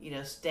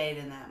 stayed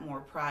in that more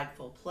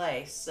prideful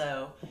place.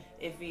 So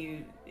if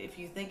you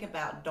think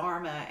about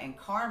dharma and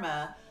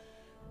karma,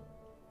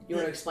 You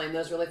want to explain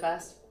those really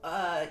fast?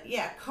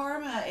 Yeah,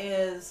 karma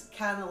is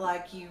kind of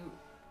like you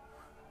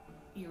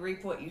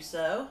reap what you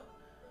sow.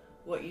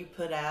 What you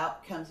put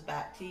out comes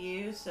back to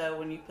you. So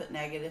when you put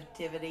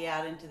negativity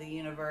out into the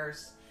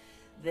universe,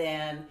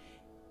 then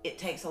it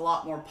takes a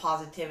lot more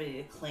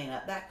positivity to clean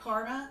up that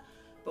karma.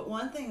 But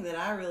one thing that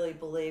I really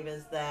believe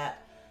is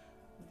that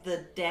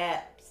the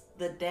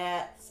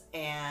debts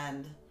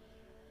and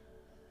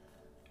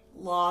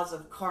laws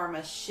of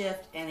karma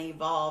shift and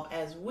evolve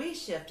as we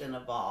shift and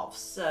evolve.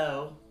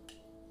 So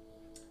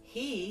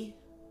he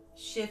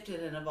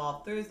shifted and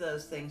evolved through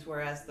those things,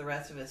 whereas the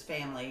rest of his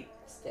family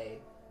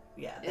stayed.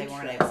 Yeah, they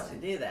weren't able to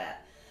do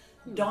that.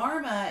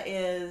 Dharma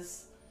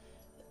is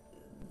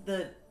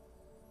the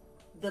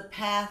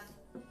path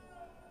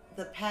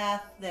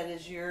that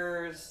is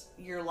yours,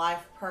 your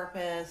life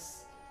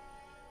purpose.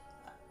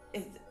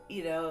 It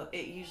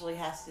usually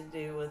has to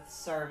do with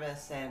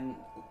service and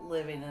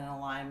living in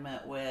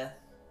alignment with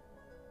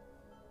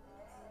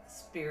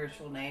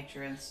spiritual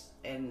nature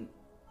and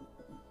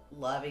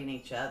loving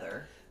each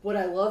other. What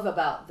I love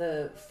about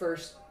the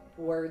first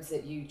words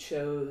that you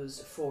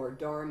chose for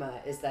Dharma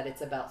is that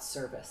it's about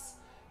service.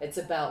 It's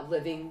about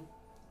living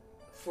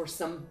for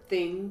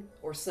something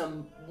or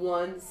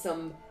someone,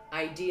 some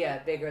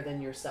idea bigger than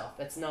yourself.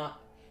 It's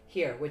not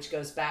here, which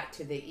goes back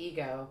to the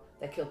ego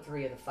that killed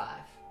 3 of the 5.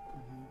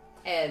 Mm-hmm.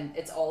 And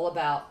it's all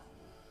about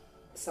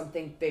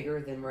something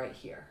bigger than right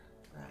here.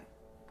 Right.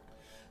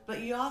 But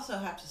you also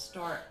have to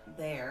start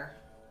there.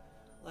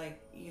 Like,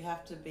 you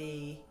have to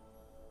be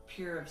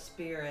pure of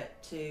spirit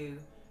to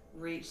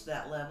reach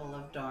that level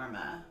of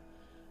Dharma.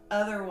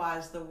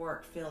 Otherwise, the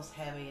work feels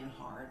heavy and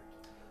hard.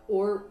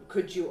 Or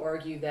could you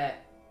argue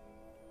that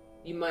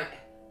you might,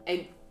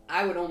 and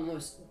I would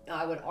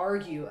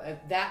argue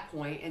at that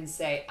point and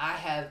say, I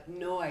have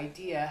no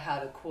idea how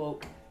to,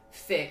 quote,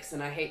 fix,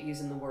 and I hate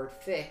using the word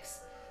fix.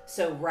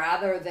 So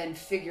rather than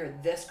figure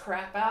this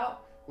crap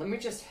out, let me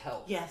just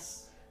help.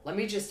 Yes. Let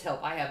me just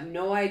help. I have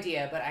no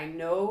idea, but I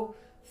know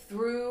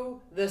through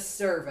the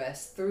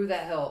service, through the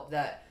help,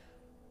 that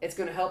it's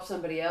going to help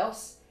somebody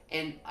else,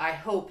 and I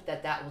hope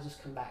that will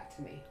just come back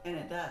to me. And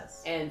it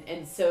does. And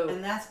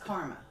that's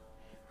karma.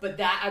 But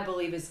that, I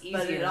believe, is easier.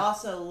 But it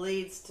also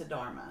leads to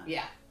Dharma.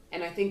 Yeah.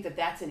 And I think that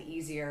that's an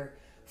easier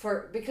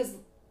because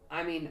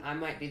I mean, I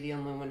might be the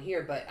only one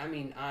here, but I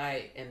mean,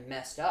 I am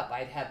messed up.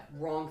 I'd have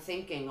wrong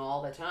thinking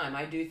all the time.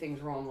 I do things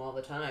wrong all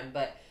the time,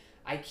 but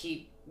I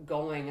keep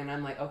going and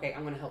I'm like, okay,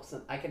 I'm going to help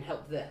I can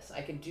help this.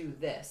 I can do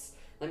this.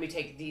 Let me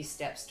take these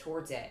steps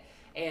towards it.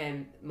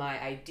 And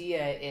my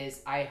idea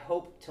is I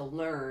hope to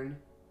learn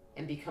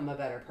and become a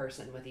better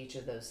person with each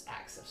of those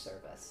acts of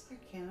service. I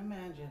can't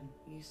imagine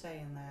you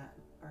saying that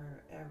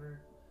or ever.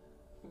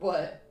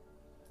 What?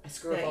 I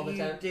screw up all the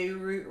time. You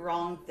do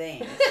wrong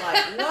things.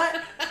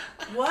 Like,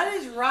 what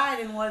is right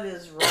and what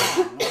is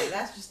wrong? Like,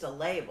 that's just a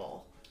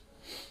label.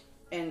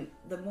 And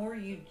the more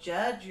you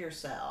judge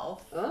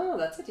yourself... Oh,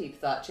 that's a deep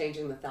thought,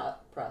 changing the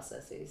thought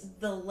processes.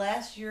 The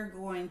less you're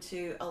going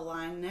to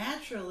align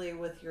naturally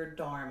with your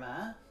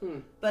Dharma.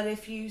 But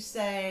if you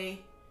say,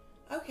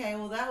 okay,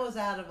 well, that was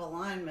out of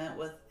alignment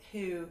with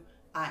who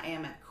I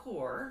am at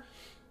core.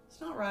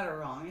 It's not right or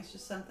wrong. It's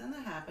just something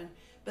that happened.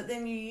 But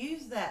then you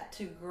use that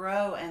to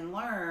grow and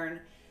learn.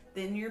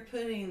 Then you're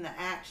putting the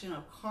action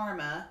of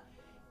karma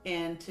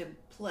into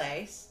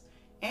place.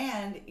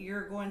 And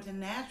you're going to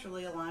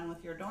naturally align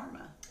with your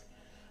Dharma.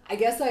 I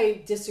guess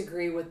I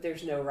disagree with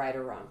there's no right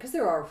or wrong, because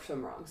there are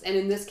some wrongs. And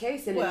in this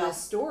case, and in this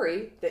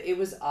story, that it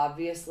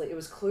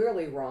was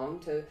clearly wrong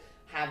to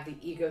have the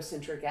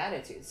egocentric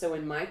attitude. So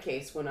in my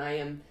case, when I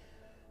am,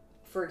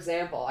 for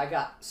example, I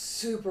got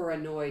super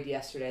annoyed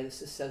yesterday.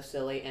 This is so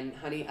silly. And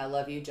honey, I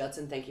love you.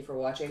 Judson, thank you for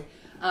watching.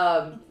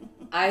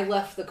 I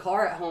left the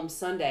car at home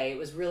Sunday. It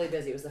was really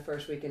busy. It was the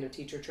first weekend of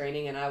teacher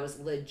training, and I was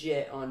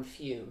legit on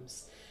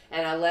fumes.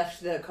 And I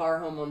left the car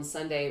home on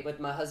Sunday with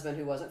my husband,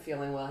 who wasn't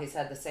feeling well. He's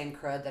had the same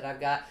crud that I've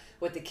got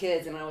with the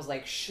kids. And I was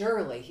like,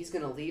 surely he's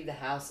going to leave the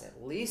house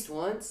at least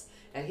once,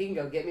 and he can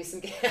go get me some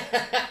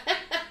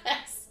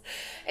gas.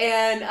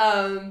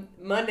 And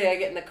Monday I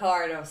get in the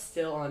car, and I was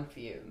still on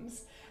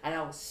fumes. And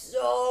I was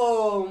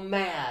so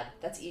mad.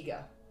 That's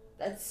ego.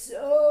 That's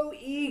so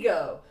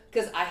ego.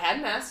 Because I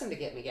hadn't asked him to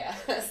get me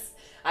gas.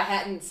 I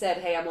hadn't said,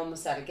 hey, I'm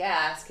almost out of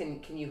gas.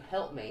 Can you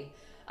help me?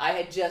 I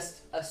had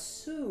just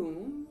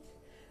assumed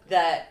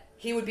that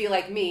he would be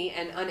like me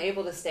and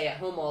unable to stay at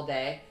home all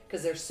day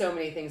because there's so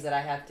many things that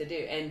I have to do.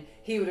 And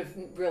he would have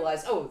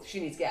realized, oh,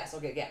 she needs gas, I'll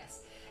get gas.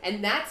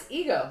 And that's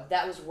ego.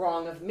 That was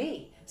wrong of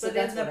me. So but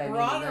that's in the what I mean.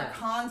 broader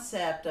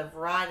concept of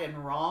right and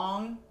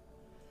wrong,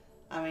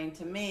 I mean,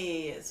 to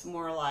me, it's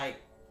more like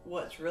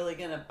what's really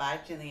going to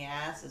bite you in the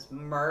ass is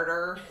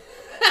murder.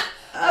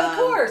 Of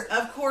course.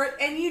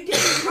 And you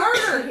didn't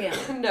murder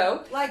him.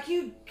 No. Like,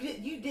 you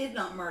did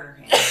not murder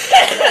him.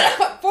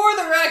 For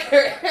the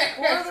record.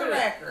 For the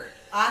record.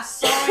 I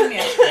saw him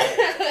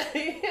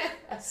yesterday.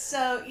 Yeah.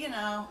 So, you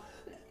know,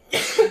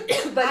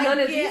 but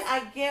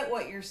I get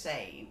what you're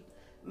saying.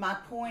 My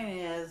point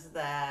is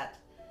that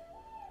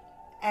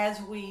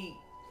as we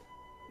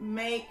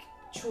make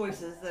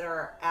choices that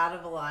are out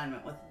of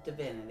alignment with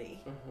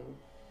divinity. Mm-hmm.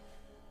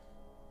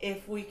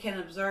 If we can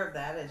observe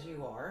that, as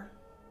you are,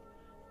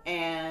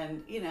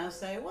 and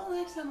say, well,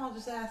 next time I'll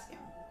just ask him,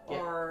 Yeah.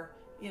 or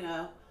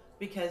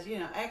because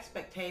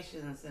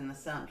expectations and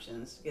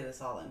assumptions get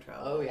us all in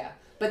trouble. Oh yeah,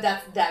 but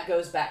that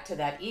goes back to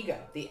that ego,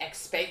 the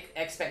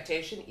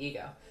expectation,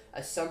 ego,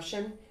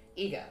 assumption,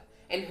 ego.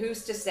 And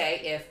who's to say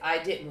if I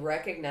didn't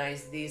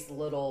recognize these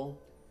little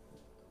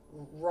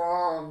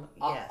wrong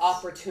Yes.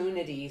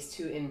 opportunities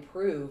to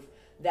improve,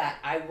 that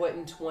I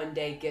wouldn't one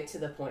day get to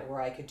the point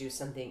where I could do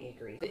something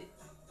egregious.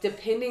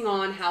 Depending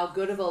on how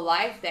good of a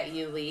life that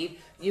you lead,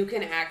 you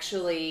can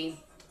actually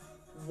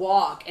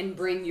walk and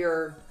bring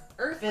your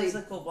earthly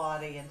Physical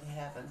body into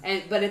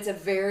heaven. but it's a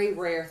very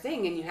rare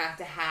thing, and you have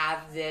to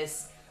have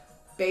this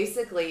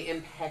basically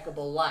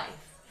impeccable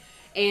life.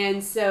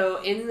 And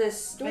so in this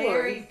story,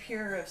 Very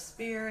pure of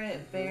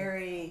spirit,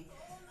 very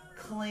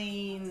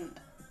clean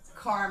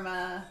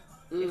karma.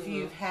 If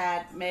you've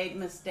made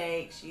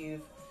mistakes,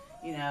 you've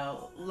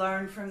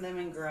learned from them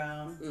and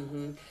grown.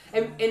 Mm-hmm.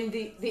 And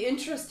the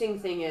interesting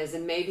thing is,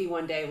 and maybe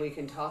one day we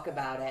can talk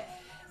about it,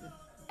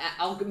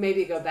 I'll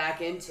maybe go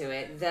back into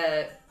it,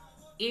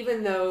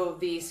 even though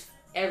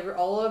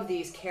all of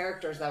these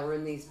characters that were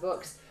in these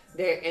books,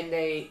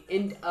 they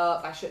end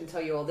up, I shouldn't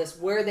tell you all this,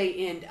 where they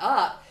end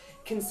up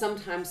can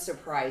sometimes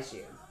surprise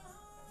you.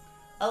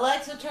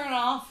 Alexa, turn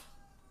off.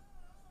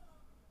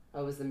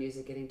 Oh, was the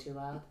music getting too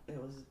loud? It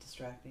was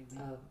distracting me.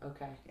 Oh,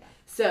 okay. Yeah.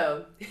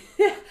 So,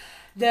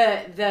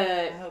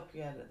 I hope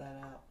you edit that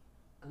out.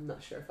 I'm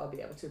not sure if I'll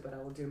be able to, but I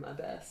will do my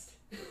best.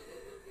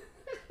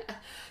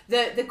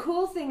 The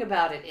cool thing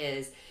about it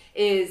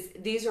is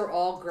these are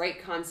all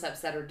great concepts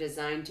that are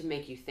designed to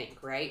make you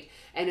think, right?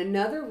 And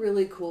another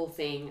really cool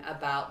thing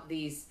about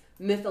these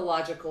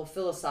mythological,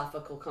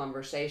 philosophical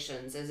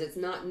conversations is it's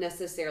not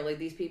necessarily,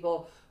 these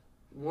people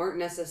weren't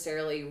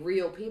necessarily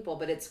real people,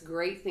 but it's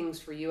great things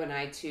for you and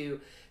I to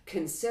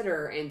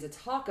consider and to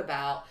talk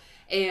about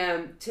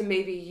and to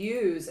maybe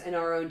use in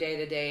our own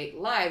day-to-day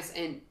lives,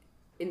 and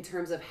in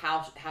terms of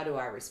how do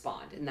I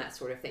respond and that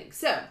sort of thing.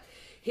 So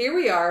here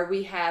we are,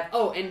 we have,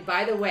 oh, and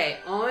by the way,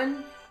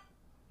 on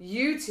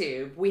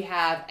YouTube, we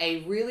have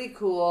a really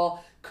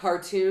cool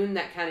cartoon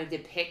that kind of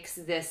depicts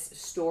this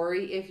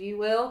story, if you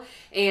will,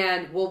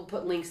 and we'll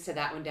put links to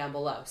that one down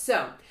below.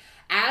 So,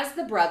 as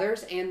the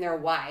brothers and their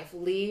wife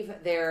leave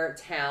their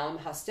town,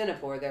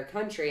 Hastinapur, their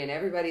country, and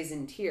everybody's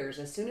in tears,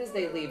 as soon as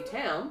they leave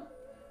town,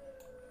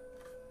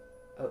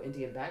 oh,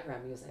 Indian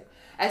background music.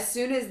 As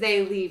soon as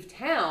they leave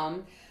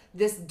town,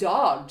 this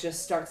dog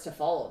just starts to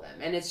follow them,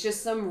 and it's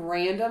just some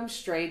random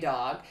stray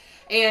dog.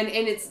 And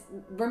it's,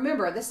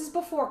 remember, this is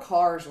before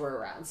cars were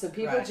around, so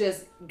people Right.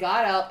 just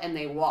got up and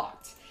they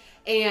walked.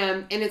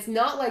 And it's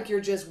not like you're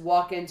just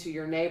walking to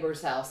your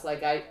neighbor's house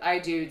like I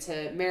do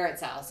to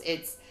Merritt's house.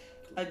 It's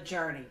A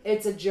journey.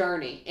 it's a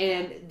journey,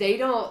 and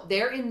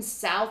they're in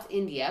South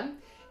India,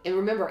 and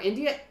remember,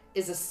 India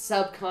is a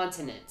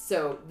subcontinent,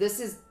 so this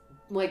is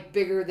like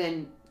bigger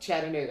than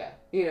Chattanooga.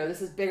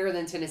 This is bigger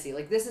than Tennessee.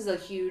 Like, this is a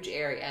huge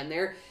area, and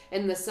they're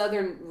in the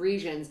southern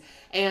regions,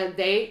 and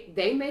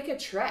they make a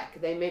trek,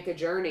 they make a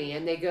journey,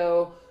 and they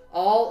go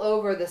all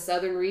over the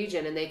southern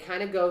region, and they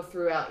kind of go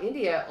throughout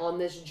India on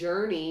this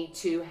journey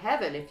to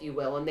heaven, if you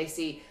will. And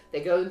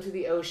they go into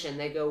the ocean,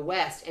 they go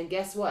west, and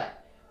guess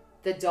what?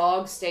 The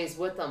dog stays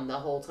with them the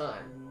whole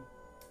time.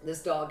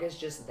 This dog is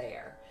just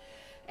there.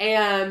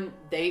 And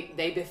they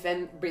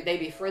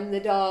befriend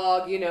the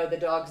dog, the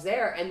dog's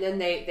there, and then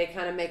they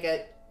kind of make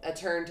a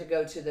turn to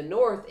go to the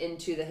north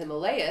into the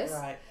Himalayas,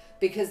 Right.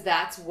 because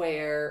that's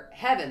where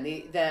heaven,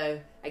 the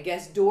I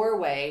guess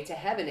doorway to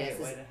heaven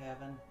Gateway to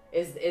heaven.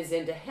 is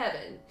into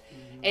heaven.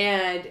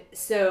 And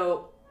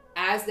so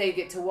as they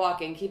get to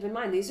walk, and keep in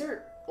mind, these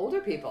are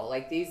older people,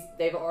 like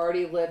they've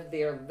already lived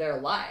their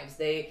lives.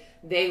 They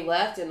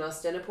left in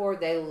Hastinapur,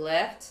 they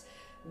left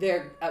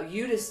their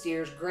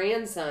Yudhisthira's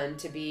grandson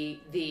to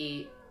be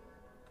the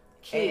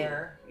king,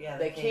 Heir. Yeah,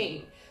 the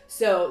king.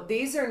 So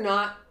these are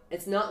not,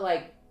 it's not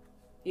like,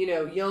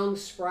 young,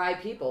 spry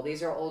people.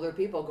 These are older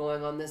people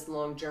going on this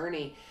long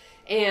journey.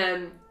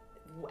 And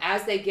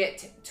as they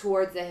get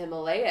towards the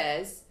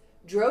Himalayas,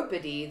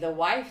 Draupadi, the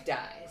wife,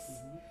 dies.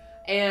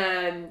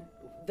 And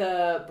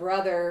the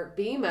brother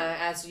Bhima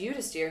asked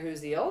Yudhisthira,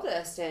 who's the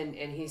oldest, and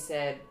he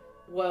said,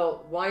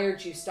 well, why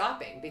aren't you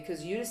stopping?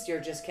 Because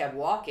Yudhisthira just kept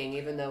walking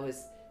even though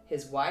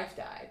his wife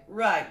died.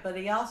 Right, but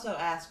he also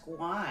asked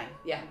why.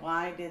 Yeah.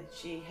 Why did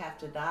she have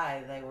to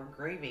die? They were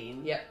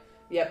grieving. Yep.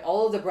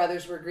 All of the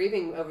brothers were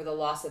grieving over the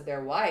loss of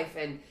their wife,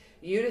 and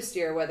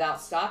Yudhisthira,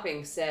 without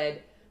stopping,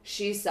 said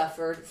she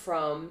suffered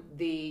from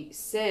the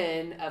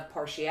sin of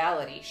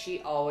partiality.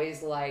 She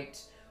always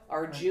liked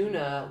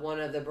Arjuna, one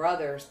of the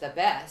brothers, the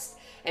best.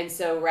 And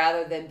so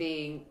rather than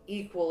being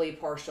equally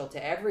partial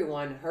to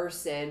everyone, her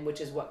sin,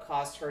 which is what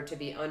caused her to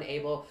be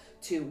unable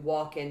to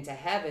walk into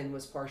heaven,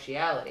 was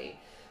partiality.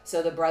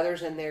 So the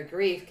brothers, in their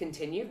grief,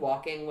 continued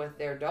walking with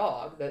their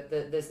dog,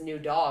 this new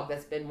dog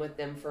that's been with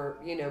them for,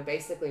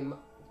 basically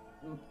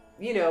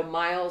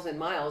miles and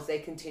miles. They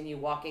continue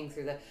walking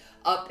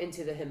up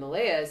into the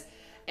Himalayas.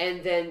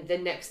 And then the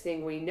next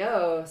thing we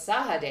know,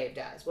 Sahadev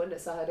dies. Wasn't it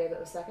Sahadev that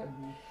was second?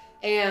 Mm-hmm.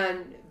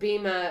 And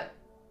Bhima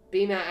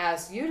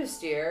asks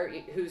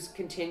Yudhisthira, who's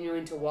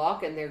continuing to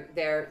walk, and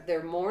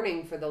they're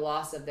mourning for the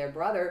loss of their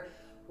brother.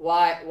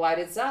 Why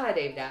did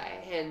Sahadev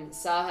die? And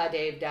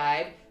Sahadev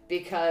died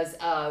because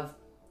of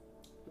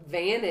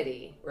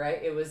vanity, right?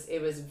 It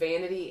was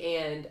vanity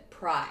and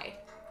pride.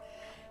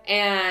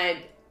 And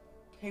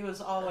he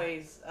was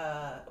always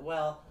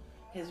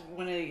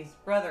when his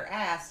brother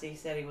asked, he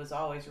said he was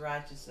always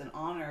righteous and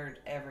honored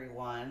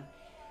everyone,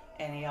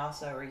 and he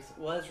also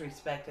was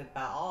respected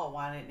by all.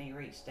 Why didn't he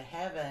reach to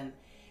heaven?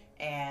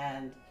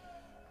 And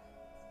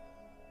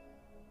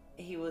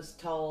he was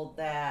told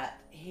that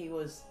he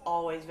was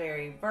always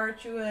very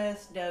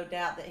virtuous, no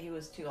doubt that he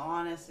was too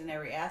honest in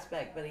every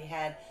aspect, but he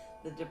had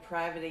the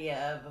depravity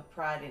of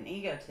pride and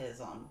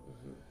egotism.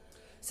 Mm-hmm.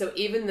 So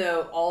even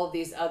though all of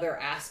these other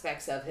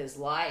aspects of his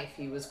life,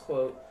 he was,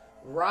 quote,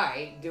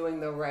 right, doing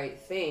the right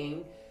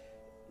thing,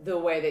 the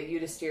way that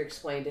Yudhisthira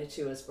explained it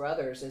to his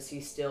brothers is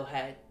he still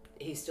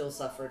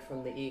suffered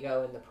from the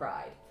ego and the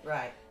pride.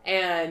 Right.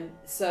 And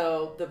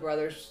so the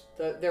brothers,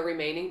 the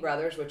remaining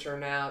brothers, which are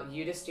now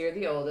Yudhisthira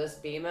the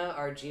oldest, Bhima,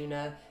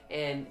 Arjuna,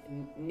 and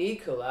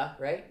Nakula,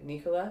 right?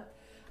 Nakula?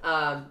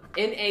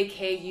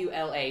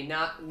 Nakula,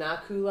 not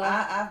Nakula.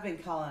 I've been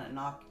calling it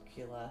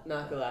Nakula.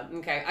 Nakula.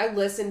 Okay. I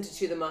listened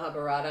to the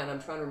Mahabharata, and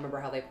I'm trying to remember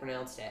how they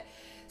pronounced it.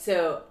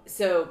 So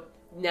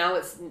now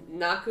it's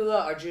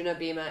Nakula, Arjuna,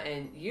 Bhima,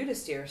 and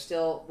Yudhisthira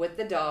still with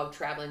the dog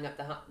traveling up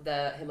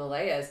the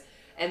Himalayas.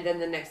 And then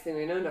the next thing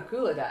we know,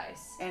 Nakula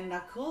dies. And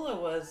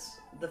Nakula was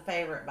the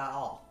favorite by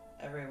all.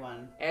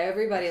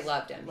 Everybody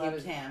loved him.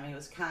 He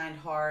was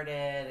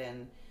kind-hearted,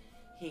 and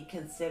he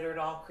considered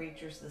all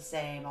creatures the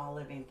same, all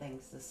living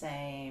things the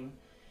same.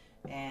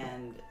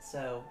 And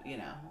so,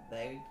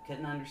 they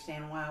couldn't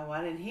understand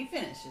why didn't he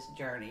finish his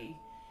journey.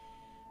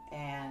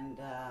 And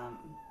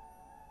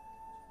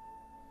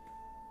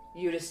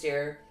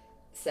Yudhisthira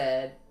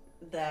said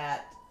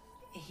that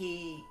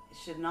he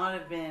should not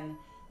have been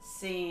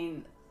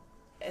seen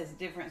as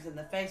difference in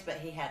the face, but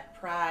he had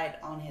pride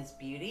on his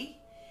beauty,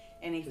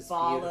 and he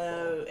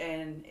followed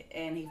and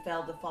he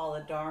failed to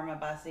follow Dharma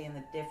by seeing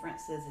the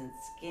differences in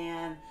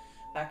skin,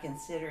 by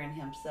considering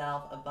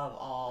himself above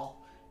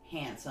all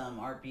handsome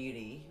or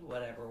beauty,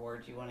 whatever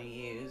word you want to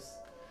use.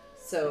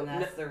 So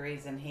and that's the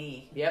reason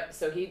he. Yep.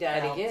 So he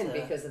died again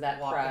because of that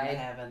pride.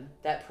 Heaven.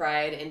 That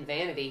pride and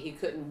vanity. He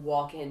couldn't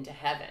walk into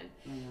heaven.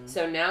 Mm-hmm.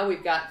 So now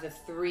we've got the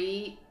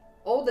three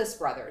oldest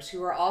brothers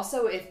who are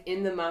also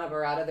in the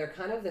Mahabharata. They're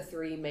kind of the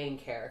three main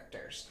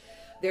characters.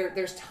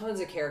 There's tons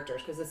of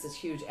characters because this is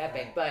huge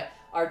epic. Right. But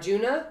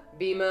Arjuna,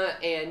 Bhima,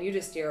 and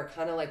Yudhisthira are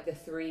kind of like the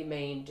three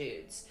main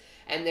dudes.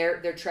 And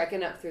they're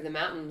trekking up through the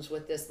mountains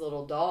with this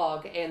little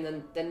dog, and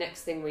then the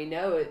next thing we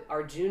know,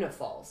 Arjuna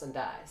falls and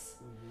dies.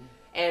 Mm-hmm.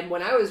 And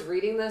when I was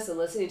reading this and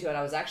listening to it,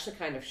 I was actually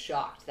kind of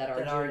shocked that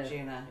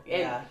Arjuna,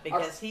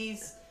 because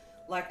he's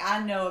like,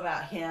 I know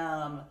about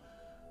him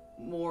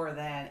more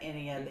than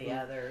any of the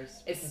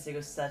others because he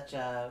was such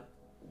a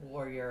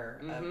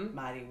warrior, a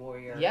mighty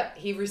warrior. Yep,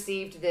 he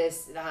received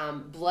this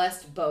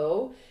blessed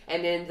bow,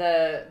 and in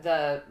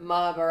the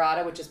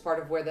Mahabharata, which is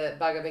part of where the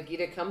Bhagavad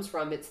Gita comes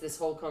from, it's this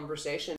whole conversation